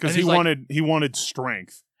 Because And he he's wanted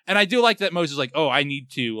strength. And I do like that Mozu's like, oh, I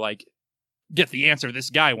need to, like, get the answer this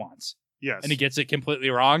guy wants. Yes. And he gets it completely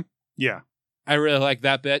wrong. Yeah. I really like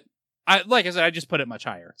that bit. Like I said, I just put it much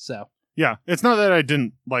higher. So Yeah. It's not that I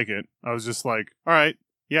didn't like it. I was just like, all right,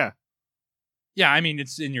 yeah. yeah, I mean,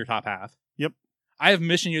 it's in your top half. Yep. I have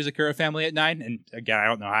Mission Yozakura Family at 9, and again, I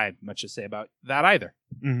don't know I have much to say about that either.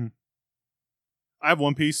 Mm-hmm. I have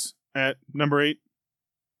One Piece at number 8.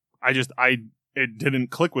 It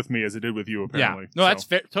didn't click with me as it did with you, apparently. Yeah, no, that's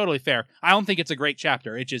fair, totally fair. I don't think it's a great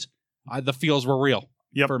chapter. It just the feels were real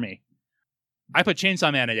for me. I put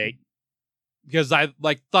Chainsaw Man at 8 because I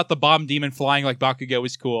thought the bomb demon flying like Bakugo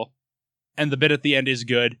was cool, and the bit at the end is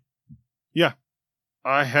good. Yeah.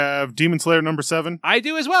 I have Demon Slayer at number 7. I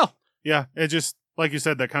do as well. Yeah, it just, like you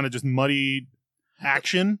said, that kind of just muddy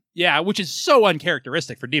action. Yeah, which is so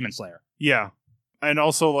uncharacteristic for Demon Slayer. Yeah. And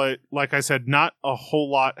also, like I said, not a whole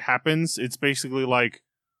lot happens. It's basically like,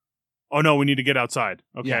 oh no, we need to get outside.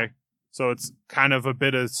 Okay. Yeah. So it's kind of a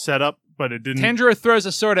bit of setup, but it didn't. Tanjiro throws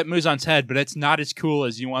a sword at Muzan's head, but it's not as cool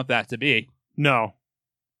as you want that to be. No.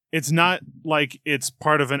 It's not like it's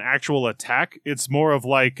part of an actual attack. It's more of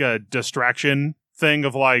like a distraction thing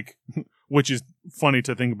of like, which is funny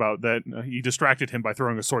to think about that he distracted him by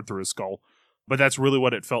throwing a sword through his skull. But that's really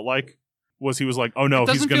what it felt like. Was he was like, oh no, it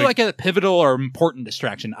doesn't feel like a pivotal or important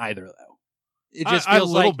distraction either, though. It just feels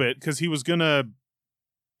a little bit because he was gonna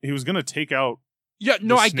take out. Yeah,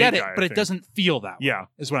 no, I get it, guy, but it doesn't feel that way. Yeah,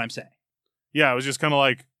 is what I'm saying. Yeah, it was just kind of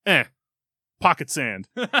like, pocket sand.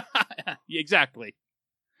 Exactly.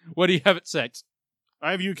 What do you have at 6?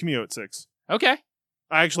 I have Yukimyo at 6. Okay.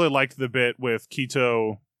 I actually liked the bit with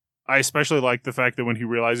Kito. I especially like the fact that when he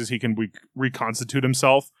realizes he can reconstitute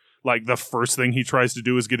himself, like the first thing he tries to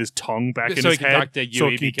do is get his tongue back in his head. So he can talk to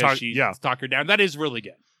Yui because she talked her down. That is really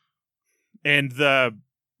good. And the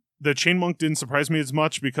Chain Monk didn't surprise me as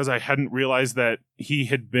much because I hadn't realized that he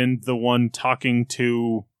had been the one talking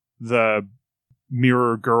to the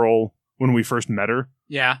mirror girl when we first met her.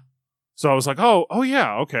 Yeah. So I was like, oh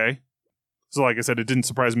yeah, okay. So like I said, it didn't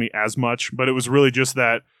surprise me as much, but it was really just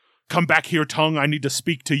that, come back here, tongue, I need to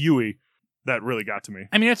speak to Yui. That really got to me.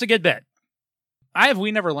 I mean, it's a good bit. I have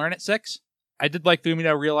We Never Learn at 6. I did like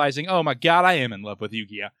Fumino realizing, oh my god, I am in love with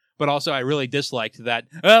Yukiya. But also I really disliked that,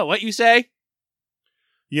 what you say?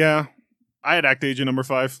 Yeah. I had Act Age at number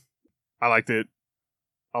 5. I liked it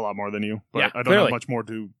a lot more than you, but yeah, I don't have much more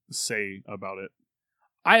to say about it.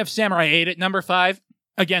 I have Samurai 8 at number 5.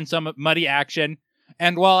 Again, some muddy action.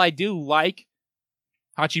 And while I do like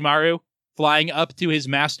Hachimaru flying up to his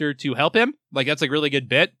master to help him, like that's a really good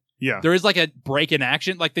bit. Yeah. There is like a break in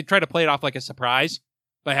action. Like they try to play it off like a surprise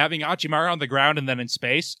by having Hachimaru on the ground and then in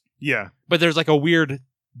space. Yeah. But there's like a weird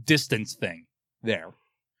distance thing there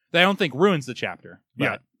that I don't think ruins the chapter. But.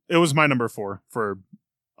 Yeah. It was my number 4 for,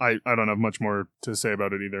 I don't have much more to say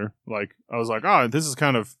about it either. Like, I was like, this is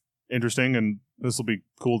kind of interesting and this will be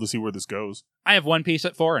cool to see where this goes. I have One Piece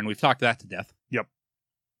at 4 and we've talked that to death. Yep.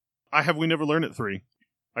 I have We Never Learn at 3.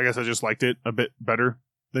 I guess I just liked it a bit better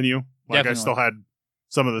than you. Like, Definitely. I still had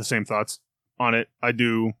some of the same thoughts on it. I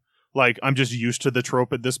do, like, I'm just used to the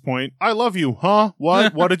trope at this point. I love you, huh?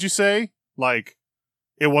 What? What did you say? Like,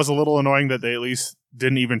 it was a little annoying that they at least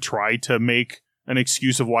didn't even try to make an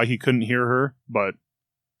excuse of why he couldn't hear her, but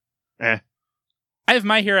I have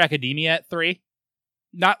My Hero Academia at 3.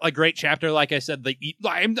 Not a great chapter, like I said.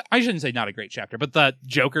 I shouldn't say not a great chapter, but the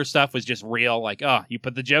Joker stuff was just real. Like, you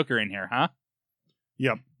put the Joker in here, huh?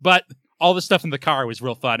 Yep. But all the stuff in the car was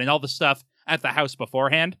real fun, and all the stuff at the house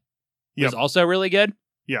beforehand was also really good.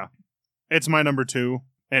 Yeah. It's my number 2,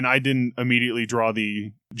 and I didn't immediately draw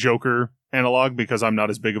the Joker analog because I'm not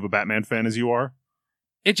as big of a Batman fan as you are.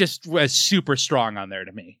 It just was super strong on there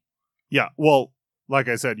to me. Yeah, well, like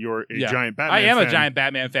I said, you're a giant Batman fan. I am a giant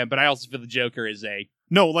Batman fan, but I also feel the Joker is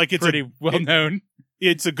it's pretty well known.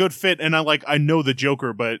 It's a good fit, and I know the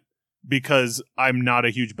Joker, but because I'm not a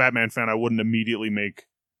huge Batman fan, I wouldn't immediately make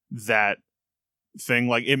that thing.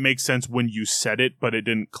 Like, it makes sense when you said it, but it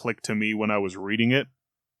didn't click to me when I was reading it.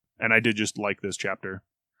 And I did just like this chapter.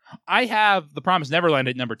 I have The Promised Neverland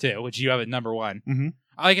at number 2, which you have at number 1. Mm-hmm.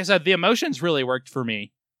 Like I said, the emotions really worked for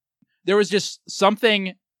me. There was just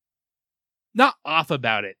something not off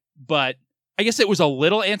about it, but I guess it was a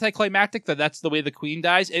little anticlimactic that's the way the queen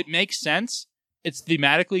dies. It makes sense. It's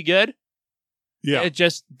thematically good. Yeah.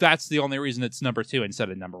 That's the only reason it's number 2 instead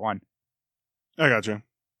of number 1. I gotcha.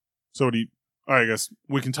 So all right, I guess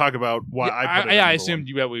we can talk about why I put it I assumed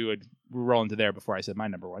we would roll into there before I said my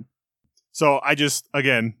number 1. So I just,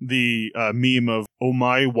 again, the meme of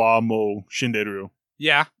Omae wa mo shinderu.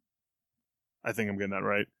 Yeah. I think I'm getting that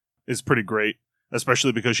right. Is pretty great,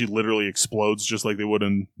 especially because she literally explodes just like they would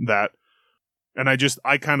in that. And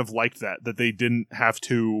I kind of liked that they didn't have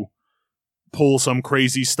to pull some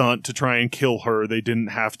crazy stunt to try and kill her. They didn't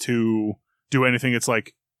have to do anything. It's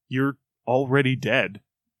like, you're already dead.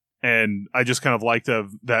 And I just kind of liked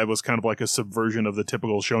that was kind of like a subversion of the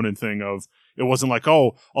typical shonen thing of, it wasn't like,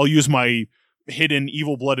 I'll use my hidden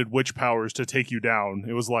evil-blooded witch powers to take you down.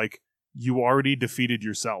 It was like, you already defeated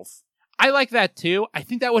yourself. I like that too. I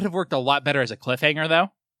think that would have worked a lot better as a cliffhanger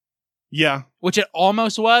though. Yeah. Which it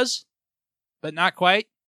almost was, but not quite.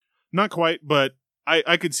 Not quite, but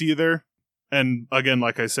I could see you there. And again,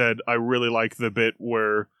 like I said, I really like the bit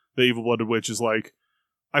where the evil-blooded witch is like,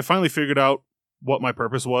 I finally figured out what my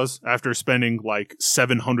purpose was after spending like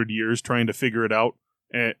 700 years trying to figure it out.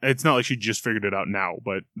 And it's not like she just figured it out now,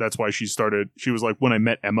 but that's why she was like, when I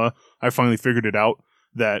met Emma, I finally figured it out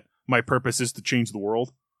that my purpose is to change the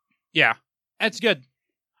world. Yeah, that's good.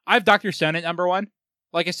 I have Dr. Stone at number 1.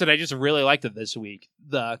 Like I said, I just really liked it this week.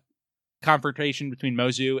 The confrontation between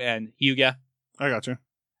Mozu and Hyuga. I gotcha.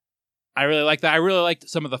 I really like that. I really liked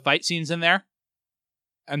some of the fight scenes in there.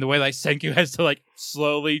 And the way like Senku has to like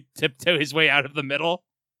slowly tiptoe his way out of the middle.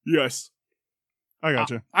 Yes. I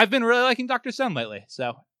gotcha. I've been really liking Dr. Stone lately,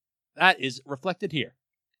 so that is reflected here.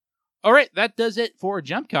 All right, that does it for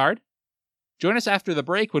Jump Card. Join us after the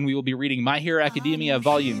break when we will be reading My Hero Academia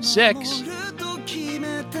Volume 6.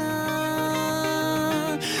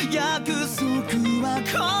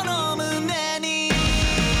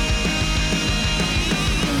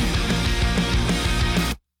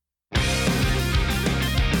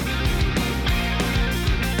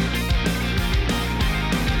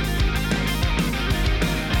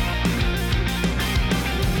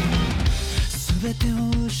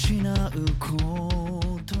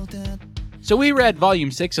 So we read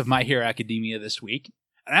Volume 6 of My Hero Academia this week,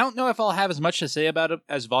 and I don't know if I'll have as much to say about it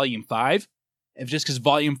as Volume 5, if just because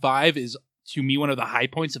Volume 5 is, to me, one of the high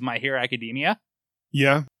points of My Hero Academia.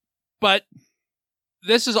 Yeah. But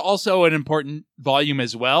this is also an important volume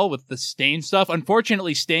as well, with the Stain stuff.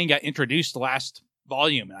 Unfortunately, Stain got introduced last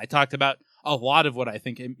volume, and I talked about a lot of what I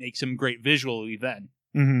think it makes him great visually then.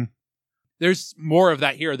 Mm-hmm. There's more of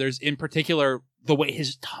that here. There's, in particular, the way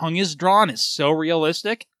his tongue is drawn is so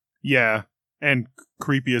realistic. Yeah. And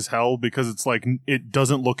creepy as hell because it's like, it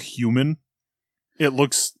doesn't look human. It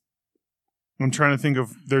looks, I'm trying to think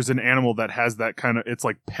of, there's an animal that has that kind of, it's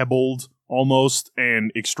like pebbled almost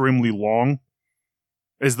and extremely long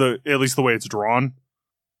is at least the way it's drawn.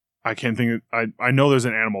 I can't think of, I know there's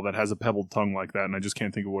an animal that has a pebbled tongue like that and I just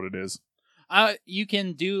can't think of what it is. You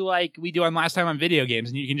can do like we do on last time on video games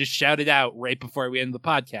and you can just shout it out right before we end the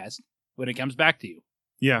podcast when it comes back to you.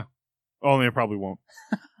 Yeah. Only I probably won't.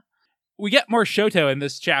 We get more Shoto in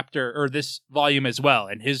this chapter, or this volume as well,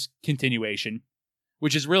 and his continuation,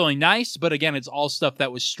 which is really nice, but again, it's all stuff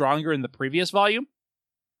that was stronger in the previous volume.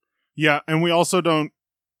 Yeah, and we also don't,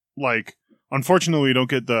 unfortunately, we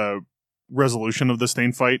don't get the resolution of the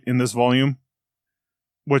Stain fight in this volume,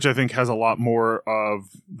 which I think has a lot more of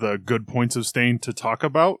the good points of Stain to talk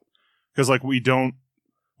about, because,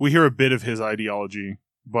 we hear a bit of his ideology,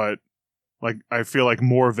 but, I feel like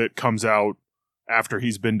more of it comes out after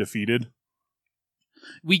he's been defeated.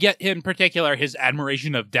 We get, in particular, his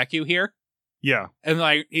admiration of Deku here. Yeah.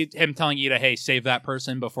 And him telling Ida, hey, save that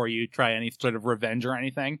person before you try any sort of revenge or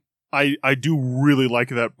anything. I do really like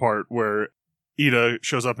that part where Ida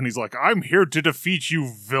shows up and he's like, I'm here to defeat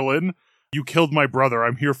you, villain. You killed my brother.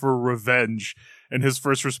 I'm here for revenge. And his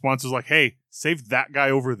first response is like, hey, save that guy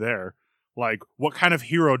over there. What kind of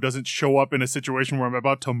hero doesn't show up in a situation where I'm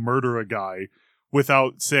about to murder a guy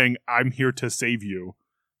without saying, I'm here to save you?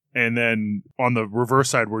 And then on the reverse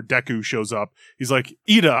side where Deku shows up, he's like,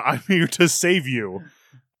 Ida, I'm here to save you.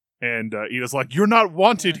 And Ida's like, you're not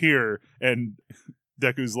wanted here. And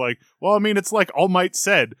Deku's like, well, I mean, it's like All Might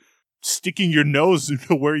said, sticking your nose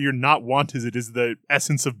into where you're not wanted is the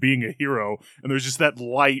essence of being a hero. And there's just that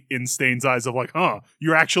light in Stain's eyes of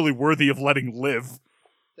you're actually worthy of letting live.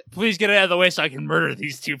 Please get it out of the way so I can murder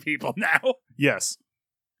these two people now. Yes.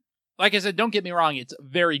 Like I said, don't get me wrong, it's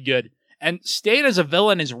very good. And Stain as a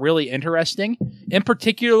villain is really interesting. In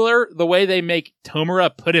particular, the way they make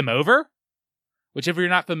Tomura put him over, which if you're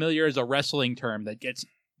not familiar is a wrestling term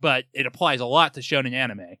but it applies a lot to shonen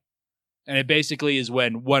anime. And it basically is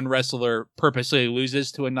when one wrestler purposely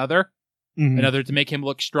loses to another, in order to make him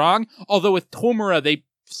look strong. Although with Tomura, they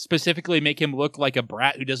specifically make him look like a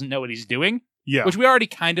brat who doesn't know what he's doing. Yeah. Which we already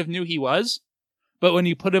kind of knew he was. But when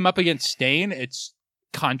you put him up against Stain, it's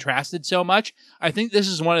contrasted so much. I think this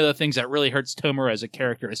is one of the things that really hurts Tomura as a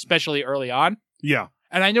character, especially early on. Yeah.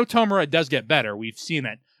 And I know Tomura does get better. We've seen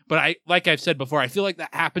it. But like I've said before, I feel like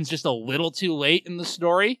that happens just a little too late in the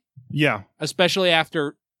story. Yeah. Especially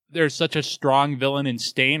after there's such a strong villain in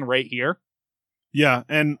Stain right here. Yeah,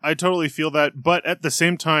 and I totally feel that. But at the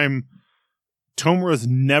same time, Tomura's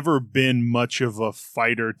never been much of a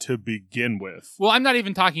fighter to begin with. Well, I'm not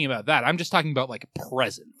even talking about that. I'm just talking about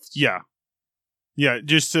presence. Yeah. Yeah,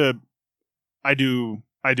 I do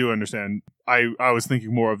understand. I was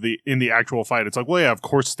thinking more of in the actual fight. It's like, well, yeah, of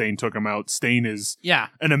course Stain took him out. Stain is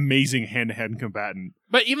an amazing hand-to-hand combatant.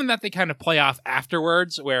 But even that they kind of play off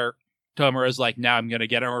afterwards, where Tomura's like, now I'm going to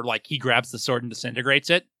get him, or he grabs the sword and disintegrates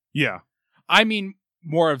it. Yeah. I mean,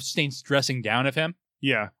 more of Stain's dressing down of him.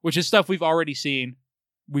 Yeah. Which is stuff we've already seen.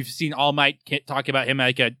 We've seen All Might talk about him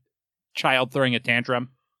like a child throwing a tantrum.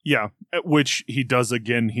 Yeah, which he does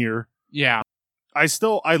again here. Yeah. I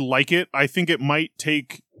like it. I think it might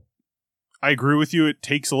take, I agree with you, it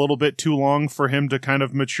takes a little bit too long for him to kind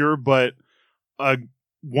of mature, but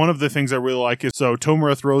one of the things I really like is, so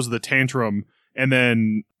Tomura throws the tantrum, and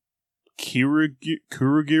then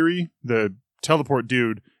Kurogiri, the teleport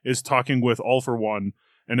dude, is talking with All For One,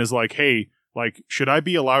 and is like, hey, should I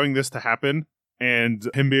be allowing this to happen? And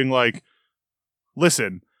him being like,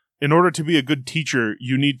 listen, in order to be a good teacher,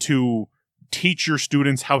 you need to teach your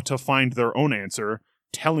students how to find their own answer.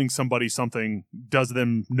 telling somebody something does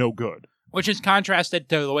them no good. Which is contrasted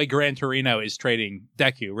to the way Gran Torino is trading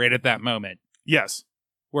Deku right at that moment, Yes.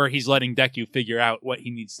 where he's letting Deku figure out what he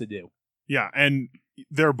needs to do. Yeah, and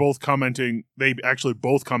they're both commenting, they actually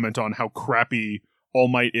both comment on how crappy All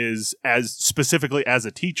Might is as specifically as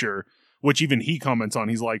a teacher, which even he comments on.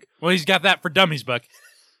 He's like, Well, he's got that for Dummies book.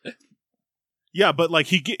 yeah, but like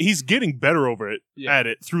he's getting better over it at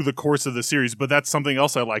it through the course of the series. But that's something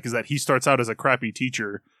else I like, is that he starts out as a crappy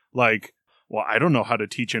teacher, like, well, I don't know how to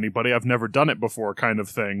teach anybody. I've never done it before, kind of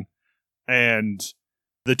thing. And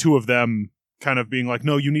the two of them kind of being like,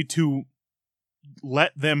 no, you need to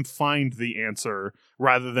let them find the answer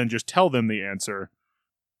rather than just tell them the answer.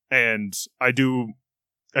 And I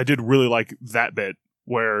did really like that bit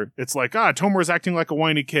where it's like, Tomura's acting like a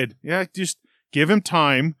whiny kid. Yeah, just give him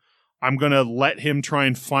time. I'm going to let him try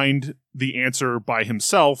and find the answer by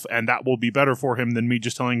himself, and that will be better for him than me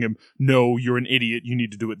just telling him, no, you're an idiot, you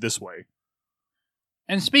need to do it this way.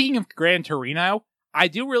 And speaking of Gran Torino, I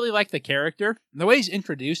do really like the character. The way he's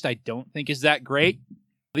introduced, I don't think is that great.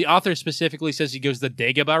 The author specifically says he goes the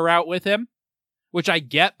Dagobah route with him, which I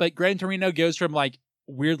get, but Gran Torino goes from like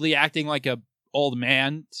weirdly acting like a old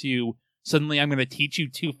man to suddenly I'm going to teach you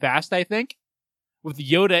too fast, I think. With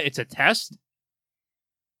Yoda, it's a test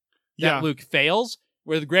that Luke fails,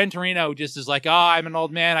 where the Gran Torino just is like, I'm an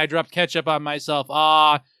old man, I dropped ketchup on myself,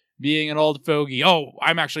 being an old fogey,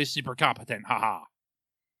 I'm actually super competent, haha.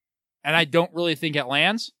 And I don't really think it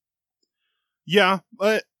lands. Yeah,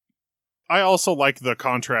 but I also like the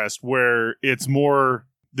contrast where it's more,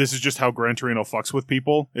 this is just how Gran Torino fucks with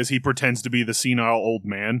people, is he pretends to be the senile old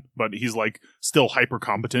man, but he's like still hyper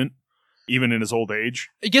competent, even in his old age.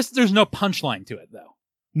 I guess there's no punchline to it, though.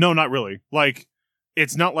 No, not really. Like,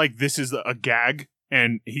 it's not like this is a gag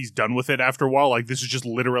and he's done with it after a while. Like, this is just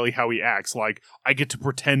literally how he acts. Like, I get to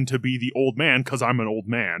pretend to be the old man because I'm an old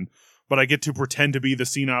man, but I get to pretend to be the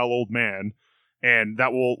senile old man. And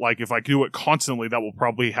that will, like, if I do it constantly, that will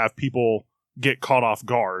probably have people get caught off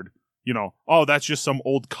guard. You know, that's just some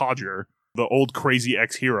old codger, the old crazy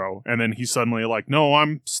ex-hero. And then he's suddenly like, no,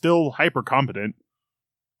 I'm still hyper competent.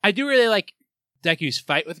 I do really like Deku's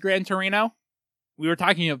fight with Gran Torino. We were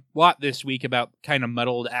talking a lot this week about kind of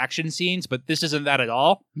muddled action scenes, but this isn't that at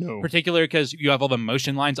all. No. Particularly because you have all the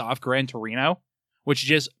motion lines off Gran Torino, which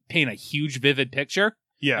just paint a huge, vivid picture.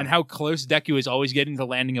 Yeah. And how close Deku is always getting to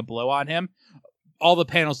landing a blow on him. All the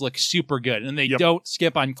panels look super good, and they don't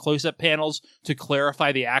skip on close-up panels to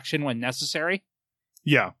clarify the action when necessary.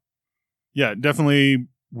 Yeah. Yeah, definitely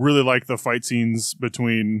really like the fight scenes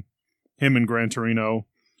between him and Gran Torino.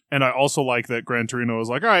 And I also like that Gran Torino is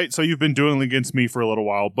like, all right, so you've been dueling against me for a little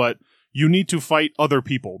while, but you need to fight other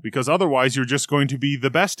people, because otherwise you're just going to be the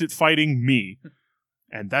best at fighting me.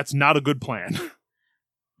 And that's not a good plan.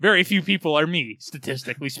 Very few people are me,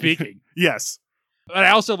 statistically speaking. Yes. But I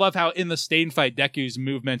also love how in the Stain fight, Deku's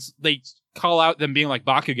movements, they call out them being like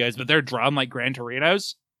Bakugos, but they're drawn like Gran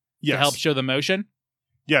Torino's to help show the motion.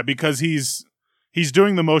 Yeah, because he's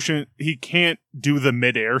doing the motion. He can't do the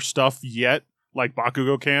midair stuff yet, like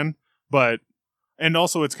Bakugo can, and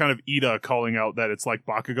also it's kind of Ida calling out that it's like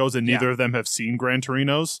Bakugo's, and neither of them have seen Gran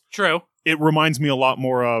Torino's. True. It reminds me a lot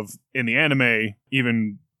more of, in the anime,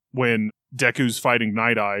 even when Deku's fighting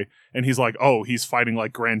Night Eye, and he's like, he's fighting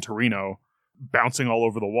like Gran Torino, bouncing all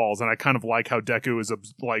over the walls, and I kind of like how Deku is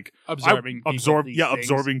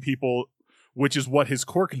absorbing people, which is what his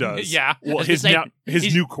quirk does. Yeah. Well, his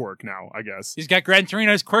new quirk now, I guess. He's got Gran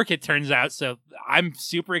Torino's quirk, it turns out, so I'm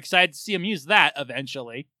super excited to see him use that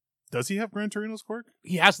eventually. Does he have Gran Torino's quirk?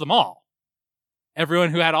 He has them all.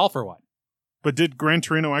 Everyone who had All for One. But did Gran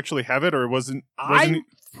Torino actually have it, or wasn't I'm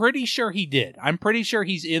pretty sure he did. I'm pretty sure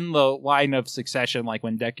he's in the line of succession, like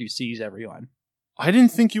when Deku sees everyone. I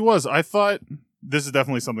didn't think he was. I thought this is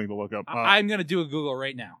definitely something to look up. I'm going to do a Google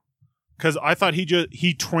right now. Because I thought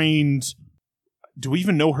he trained. Do we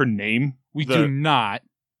even know her name? We do not.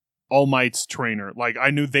 All Might's trainer. Like,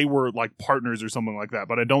 I knew they were like partners or something like that,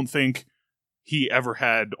 but I don't think he ever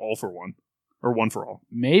had All for One or One for All.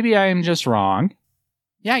 Maybe I am just wrong.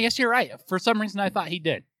 Yeah, I guess you're right. For some reason, I thought he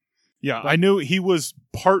did. Yeah, I knew he was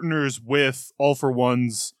partners with All for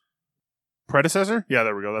One's predecessor? Yeah,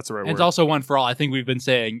 there we go. That's the right word. It's also One for All. I think we've been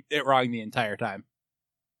saying it wrong the entire time.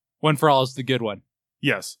 One for All is the good one.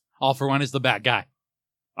 Yes. All for One is the bad guy.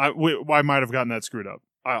 I might have gotten that screwed up.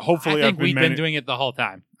 Hopefully, I think we've been doing it the whole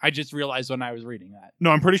time. I just realized when I was reading that. No,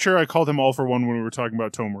 I'm pretty sure I called him All for One when we were talking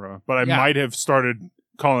about Tomura, but I might have started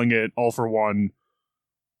calling it All for One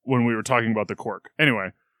when we were talking about the quirk.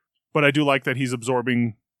 Anyway, but I do like that he's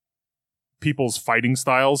absorbing people's fighting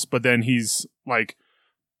styles, but then he's like,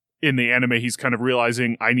 in the anime, he's kind of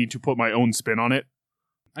realizing I need to put my own spin on it.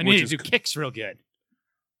 I need to do kicks real good.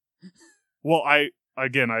 Well, I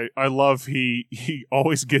love he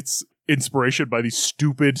always gets inspiration by these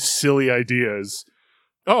stupid, silly ideas.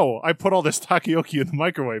 Oh, I put all this takoyaki in the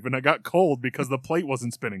microwave and I got cold because the plate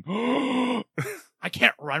wasn't spinning. I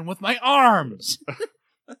can't run with my arms.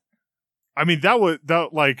 I mean, that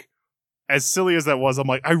like, as silly as that was, I'm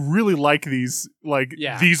like, I really like these. Like,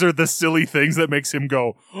 these are the silly things that makes him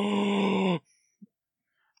go.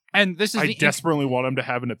 And this is I desperately want him to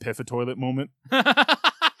have an epiphitoilet moment.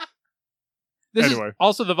 This anyway. is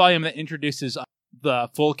also the volume that introduces the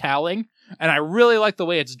full cowling, and I really like the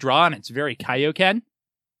way it's drawn. It's very Kaioken.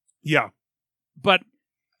 Yeah. But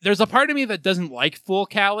there's a part of me that doesn't like full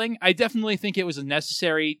cowling. I definitely think it was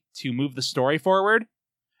necessary to move the story forward,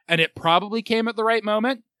 and it probably came at the right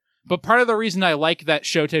moment. But part of the reason I like that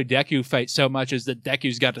Shoto Deku fight so much is that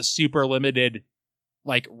Deku's got a super limited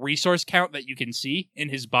like resource count that you can see in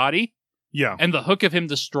his body. Yeah. And the hook of him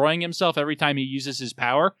destroying himself every time he uses his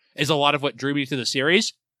power is a lot of what drew me to the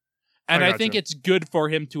series. And I think it's good for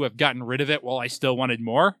him to have gotten rid of it while I still wanted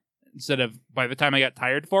more, instead of by the time I got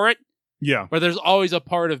tired for it. Yeah. But there's always a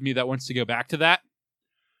part of me that wants to go back to that.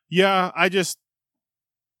 Yeah,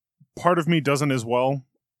 part of me doesn't as well.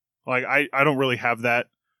 Like, I don't really have that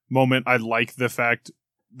moment. I like the fact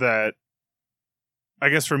that, I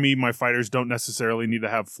guess for me, my fighters don't necessarily need to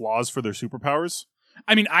have flaws for their superpowers.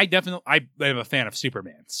 I mean, I am a fan of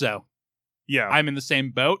Superman, so yeah, I'm in the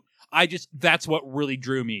same boat. That's what really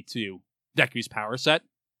drew me to Deku's power set.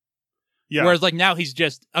 Yeah. Whereas, like, now he's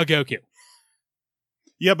just a Goku.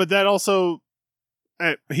 Yeah, but that also,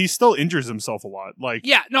 he still injures himself a lot. Like,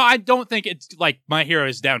 yeah, no, I don't think it's like my hero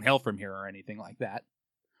is downhill from here or anything like that.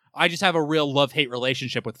 I just have a real love-hate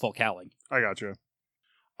relationship with full cowling. I gotcha.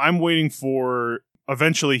 I'm waiting for,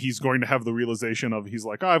 eventually he's going to have the realization of, he's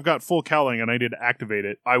like, oh, I've got full cowling and I need to activate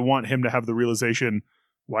it. I want him to have the realization,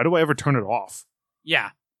 why do I ever turn it off?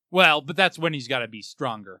 Yeah. Well, but that's when he's got to be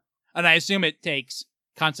stronger. And I assume it takes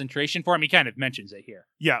concentration for him. He kind of mentions it here.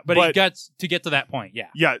 Yeah. But he gets to get to that point, yeah.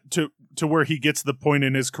 Yeah, to where he gets the point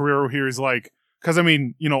in his career where he's like, because I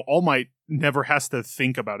mean, All Might never has to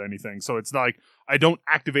think about anything. So it's like, I don't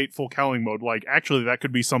activate full cowling mode. Like, actually, that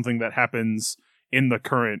could be something that happens in the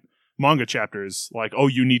current manga chapters. Like, oh,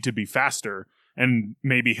 you need to be faster. And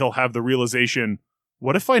maybe he'll have the realization,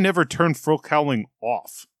 what if I never turn full cowling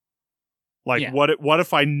off? Like, what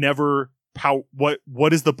if I never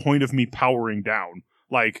what is the point of me powering down?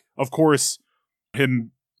 Like, of course,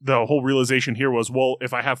 the whole realization here was, well,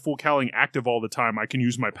 if I have full cowling active all the time, I can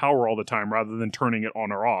use my power all the time rather than turning it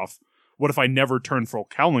on or off. What if I never turn full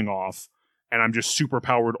cowling off and I'm just super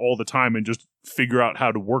powered all the time and just figure out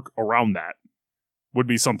how to work around that? Would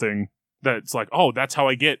be something that's like, oh, that's how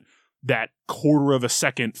I get that quarter of a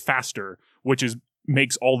second faster, which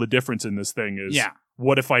makes all the difference in this thing is,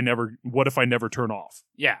 what if I never turn off?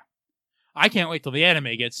 Yeah. I can't wait till the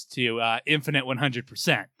anime gets to infinite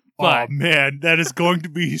 100%. But oh man, that is going to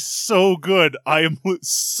be so good. I am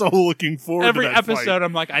so looking forward to that every episode fight.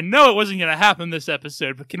 I'm like, I know it wasn't going to happen this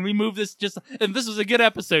episode, but can we move this and this was a good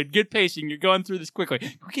episode, good pacing, you're going through this quickly.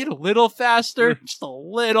 Can we get a little faster? Just a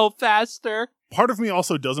little faster. Part of me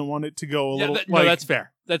also doesn't want it to go a little... No, that's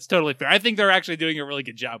fair. That's totally fair. I think they're actually doing a really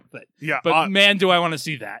good job with it. Yeah. But man, do I want to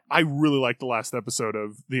see that. I really like the last episode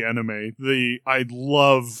of the anime. I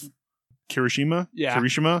love Kirishima. Yeah.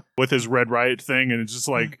 Kirishima with his Red Riot thing, and it's just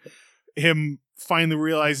like him finally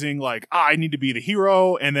realizing like, I need to be the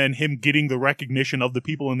hero, and then him getting the recognition of the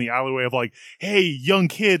people in the alleyway of like, hey, young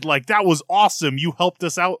kid, like that was awesome. You helped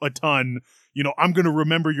us out a ton. I'm going to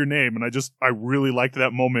remember your name. And I really liked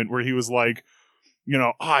that moment where he was like,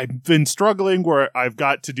 I've been struggling where I've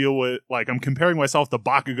got to deal with, like, I'm comparing myself to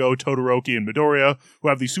Bakugo, Todoroki, and Midoriya, who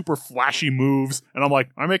have these super flashy moves. And I'm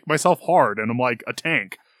like, I make myself hard, and I'm like a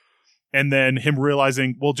tank. And then him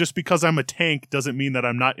realizing, well, just because I'm a tank doesn't mean that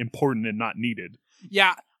I'm not important and not needed.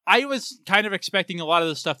 Yeah, I was kind of expecting a lot of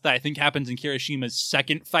the stuff that I think happens in Kirishima's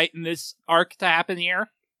second fight in this arc to happen here.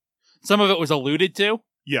 Some of it was alluded to.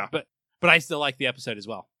 Yeah. But I still like the episode as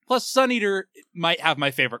well. Plus, Sun Eater might have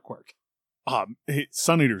my favorite quirk.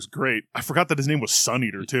 Sun Eater's great. I forgot that his name was Sun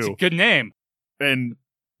Eater too. It's a good name. And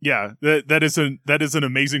yeah, that is an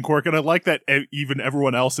amazing quirk, and I like that even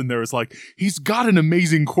everyone else in there is like, he's got an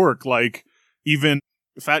amazing quirk. Like, even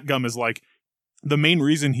Fat Gum is like, the main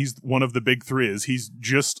reason he's one of the big three is he's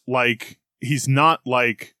just like, he's not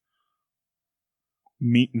like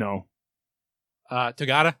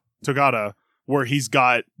Togata, where he's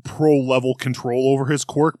got pro level control over his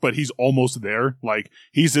quirk, but he's almost there. Like,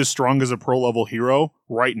 he's as strong as a pro level hero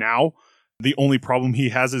right now. the only problem he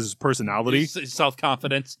has is his personality.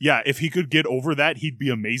 Self-confidence. Yeah, if he could get over that, he'd be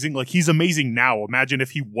amazing. Like, he's amazing now. Imagine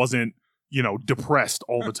if he wasn't, depressed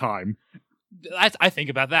all the time. I think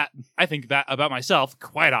about that. I think that about myself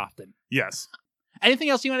quite often. Yes. Anything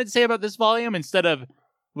else you wanted to say about this volume instead of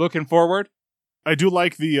looking forward? I do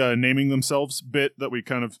like the naming themselves bit that we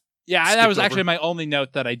kind of Yeah, that was over. actually my only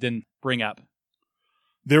note that I didn't bring up.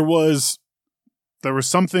 There was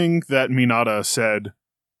something that Minata said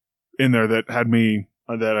in there that had me,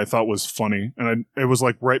 that I thought was funny. And it was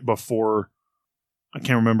like right before, I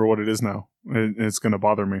can't remember what it is now. It's going to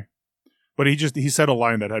bother me. But he said a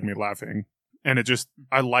line that had me laughing. And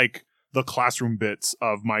I like the classroom bits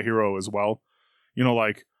of My Hero as well.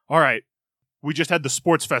 Like, all right, we just had the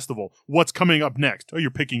sports festival. What's coming up next? Oh,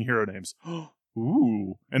 you're picking hero names.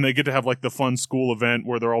 Ooh. And they get to have like the fun school event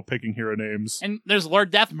where they're all picking hero names. And there's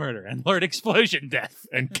Lord Death Murder and Lord Explosion Death.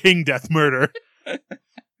 And King Death Murder. I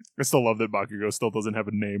still love that Bakugo still doesn't have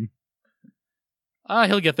a name.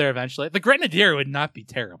 He'll get there eventually. The Grenadier would not be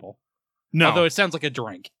terrible. No. Although it sounds like a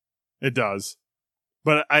drink. It does.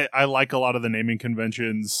 But I like a lot of the naming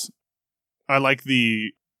conventions. I like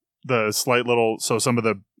the slight little, so some of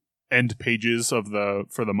the end pages for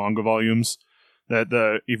the manga volumes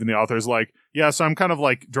that even the author's like, yeah, so I'm kind of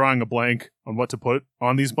like drawing a blank on what to put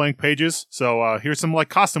on these blank pages. So here's some like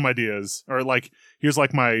costume ideas, or like here's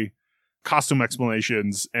like my costume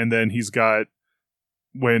explanations. And then he's got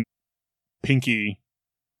when Pinky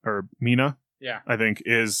or Mina, yeah, I think,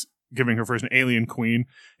 is giving her first an alien queen.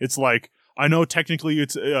 It's like, I know technically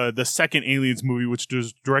it's the second Aliens movie, which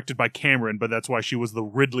was directed by Cameron, but that's why she was the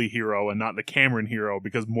Ridley hero and not the Cameron hero,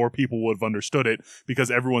 because more people would have understood it, because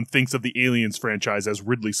everyone thinks of the Aliens franchise as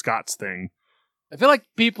Ridley Scott's thing. I feel like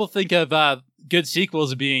people think of good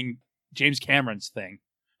sequels being James Cameron's thing,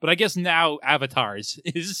 but I guess now Avatars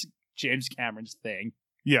is James Cameron's thing.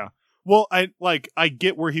 Yeah. Well, I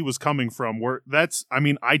get where he was coming from.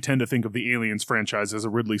 I tend to think of the Aliens franchise as a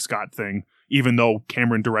Ridley Scott thing, even though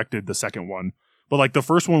Cameron directed the second one. But like the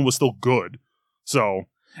first one was still good. So,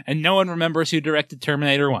 and no one remembers who directed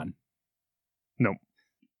Terminator 1. No.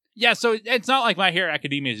 Yeah, so it's not like My Hero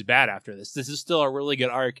Academia is bad after this. This is still a really good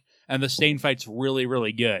arc, and the Stain fight's really,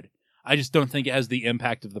 really good. I just don't think it has the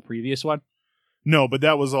impact of the previous one. No, but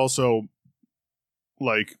that was also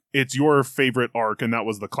like, it's your favorite arc, and that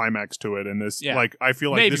was the climax to it. And this, like, I feel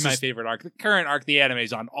like maybe this my is favorite arc. The current arc the anime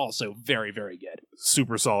is on, also very, very good.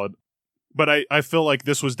 Super solid. But I feel like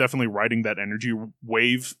this was definitely riding that energy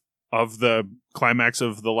wave of the climax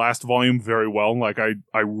of the last volume very well. Like,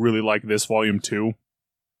 I really like this volume too.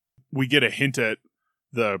 We get a hint at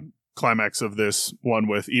the climax of this one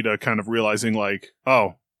with Ida kind of realizing like,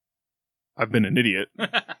 oh, I've been an idiot.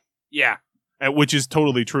 Yeah. Which is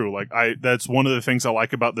totally true. Like, that's one of the things I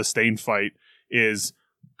like about the Stain fight is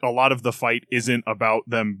a lot of the fight isn't about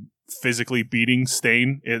them physically beating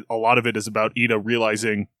Stain. A lot of it is about Ida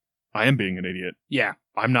realizing, I am being an idiot. Yeah.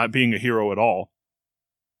 I'm not being a hero at all.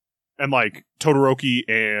 And like, Todoroki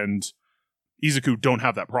and Izuku don't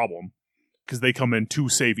have that problem because they come in to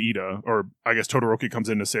save Ida, or I guess Todoroki comes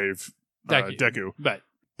in to save Deku.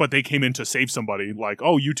 But they came in to save somebody. Like,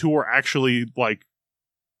 oh, you two are actually like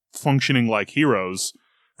functioning like heroes,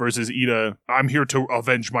 versus Ida, I'm here to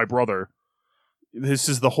avenge my brother. This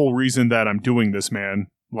is the whole reason that I'm doing this, man.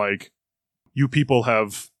 Like, you people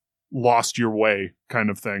have lost your way, kind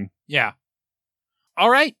of thing. Yeah. All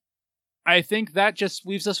right. I think that just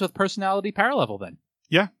leaves us with personality power level then.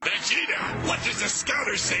 Yeah. Vegeta, what does the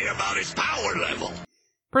scouter say about his power level?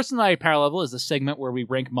 Personality power level is the segment where we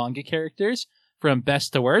rank manga characters from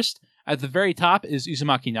best to worst. At the very top is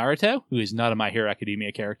Uzumaki Naruto, who is not a My Hero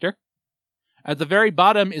Academia character. At the very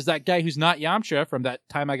bottom is that guy who's not Yamcha from that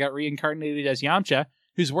time I got reincarnated as Yamcha,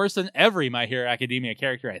 who's worse than every My Hero Academia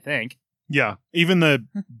character, I think. Yeah, even the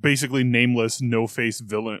basically nameless no-face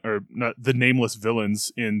villain, or not the nameless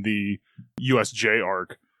villains in the USJ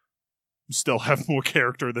arc still have more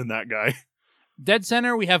character than that guy. Dead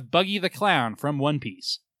center, we have Buggy the Clown from One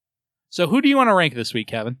Piece. So who do you want to rank this week,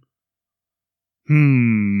 Kevin?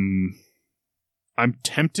 I'm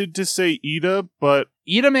tempted to say Ida, but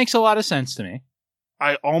Ida makes a lot of sense to me.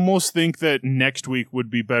 I almost think that next week would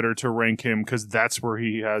be better to rank him because that's where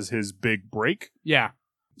he has his big break. Yeah.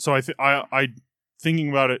 So I thinking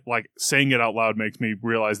about it, like saying it out loud, makes me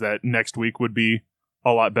realize that next week would be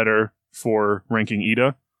a lot better for ranking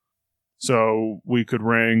Ida. So we could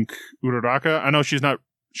rank Uraraka. I know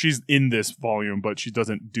she's in this volume, but she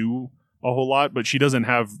doesn't do a whole lot, but she doesn't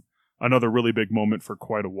have another really big moment for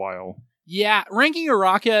quite a while. Yeah, ranking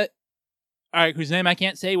Uraraka, alright, whose name I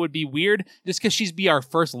can't say, would be weird, just because she'd be our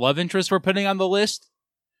first love interest we're putting on the list.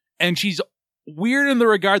 And she's weird in the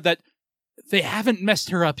regard that they haven't messed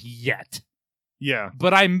her up yet. Yeah.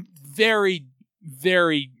 But I'm very,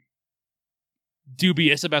 very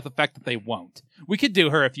dubious about the fact that they won't. We could do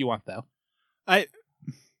her if you want, though.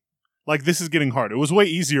 Like, this is getting hard. It was way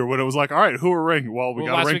easier when it was like, all right, who are ranking? Well, we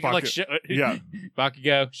got to rank Bakugo. Yeah.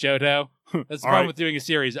 Bakugo, Shoto. That's the All problem right. with doing a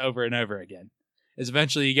series over and over again. Is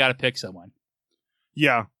eventually you got to pick someone.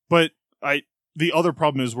 Yeah, but the other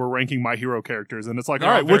problem is we're ranking My Hero characters, and it's like, They're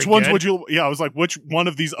all all right, which very ones good. would you... Yeah, I was like, which one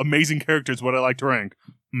of these amazing characters would I like to rank?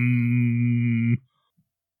 I'm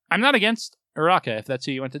not against Uraka if that's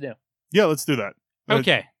who you want to do. Yeah, let's do that.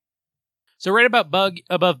 Okay. So right about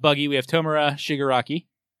above Buggy, we have Tomura Shigaraki,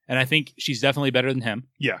 and I think she's definitely better than him.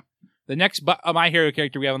 Yeah. The next My Hero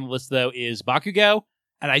character we have on the list, though, is Bakugo,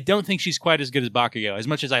 and I don't think she's quite as good as Bakugo. As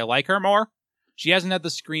much as I like her more, she hasn't had the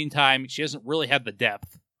screen time. She hasn't really had the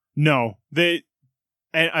depth. No, and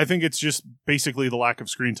I think it's just basically the lack of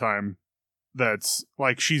screen time that's,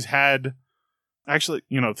 like, she's had... Actually,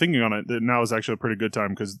 thinking on it, now is actually a pretty good time,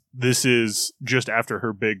 because this is just after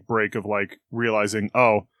her big break of, like, realizing,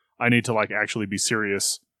 oh, I need to, like, actually be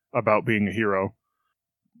serious about being a hero.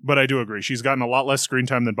 But I do agree. She's gotten a lot less screen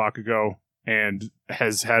time than Bakugo and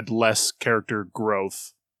has had less character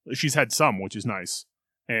growth. She's had some, which is nice.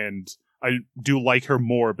 And I do like her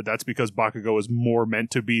more, but that's because Bakugo is more meant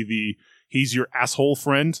to be he's your asshole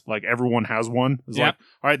friend. Like, everyone has one. It's Yep. like,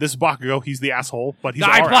 all right, this is Bakugo. He's the asshole, but he's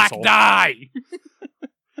Die, our Black, asshole. die!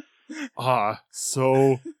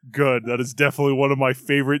 So good. That is definitely one of my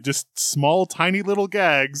favorite, just small, tiny little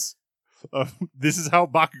gags. This is how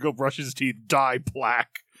Bakugo brushes his teeth. Die,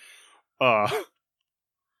 Black.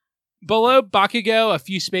 Below Bakugo, a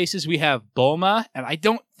few spaces, we have Bulma, and I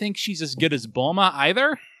don't think she's as good as Bulma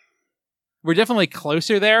either. We're definitely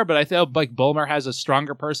closer there, but I feel like Bulma has a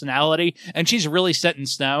stronger personality, and she's really set in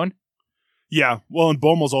stone. Yeah, well, and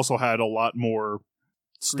Bulma's also had a lot more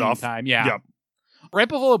Screen stuff. time, yeah. Yep. Right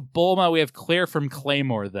below Bulma, we have Claire from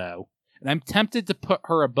Claymore, though. And I'm tempted to put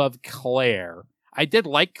her above Claire. I did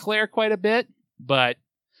like Claire quite a bit, but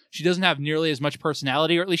she doesn't have nearly as much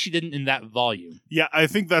personality, or at least she didn't in that volume. Yeah, I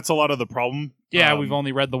think that's a lot of the problem. Yeah, we've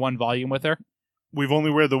only read the one volume with her. We've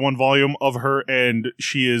only read the one volume of her, and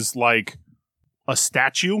she is like a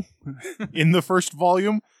statue in the first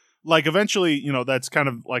volume. Like, eventually, that's kind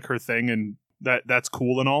of like her thing, and that's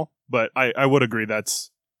cool and all. But I would agree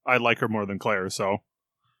I like her more than Claire, so.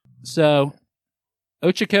 So,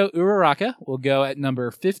 Ochako Uraraka will go at number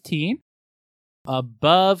 15,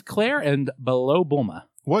 above Claire and below Bulma.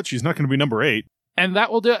 What? She's not going to be number 8. And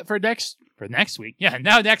that will do it for next week. Yeah,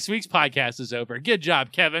 now next week's podcast is over. Good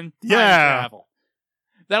job, Kevin. Time Yeah. travel.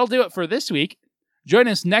 That'll do it for this week. Join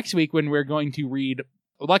us next week when we're going to read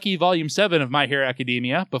Lucky Volume 7 of My Hero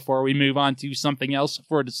Academia before we move on to something else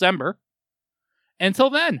for December.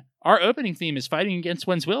 Until then, our opening theme is Fighting Against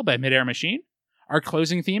One's Will by Midair Machine. Our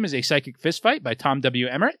closing theme is A Psychic Fistfight by Tom W.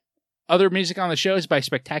 Emmerich. Other music on the show is by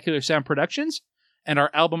Spectacular Sound Productions. And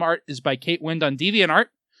our album art is by Kate Wind on DeviantArt.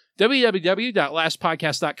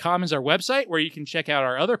 www.lastpodcast.com is our website where you can check out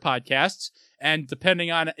our other podcasts. And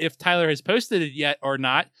depending on if Tyler has posted it yet or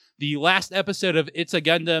not, the last episode of It's a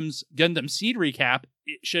Gundam's Gundam Seed Recap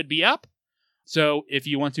it should be up. So if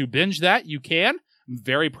you want to binge that, you can. I'm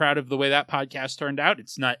very proud of the way that podcast turned out.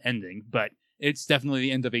 It's not ending, but it's definitely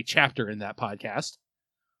the end of a chapter in that podcast.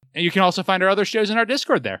 And you can also find our other shows in our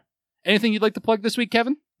Discord there. Anything you'd like to plug this week,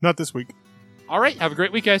 Kevin? Not this week. All right, have a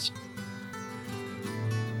great week, guys.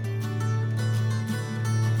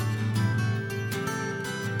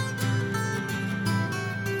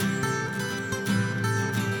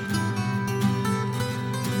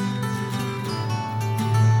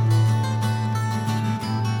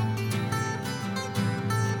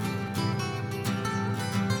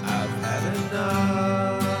 I've had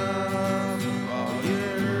enough of all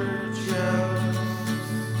your jokes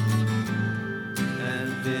and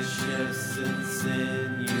vicious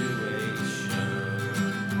insinuation.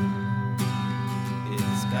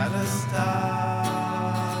 It's gotta stop.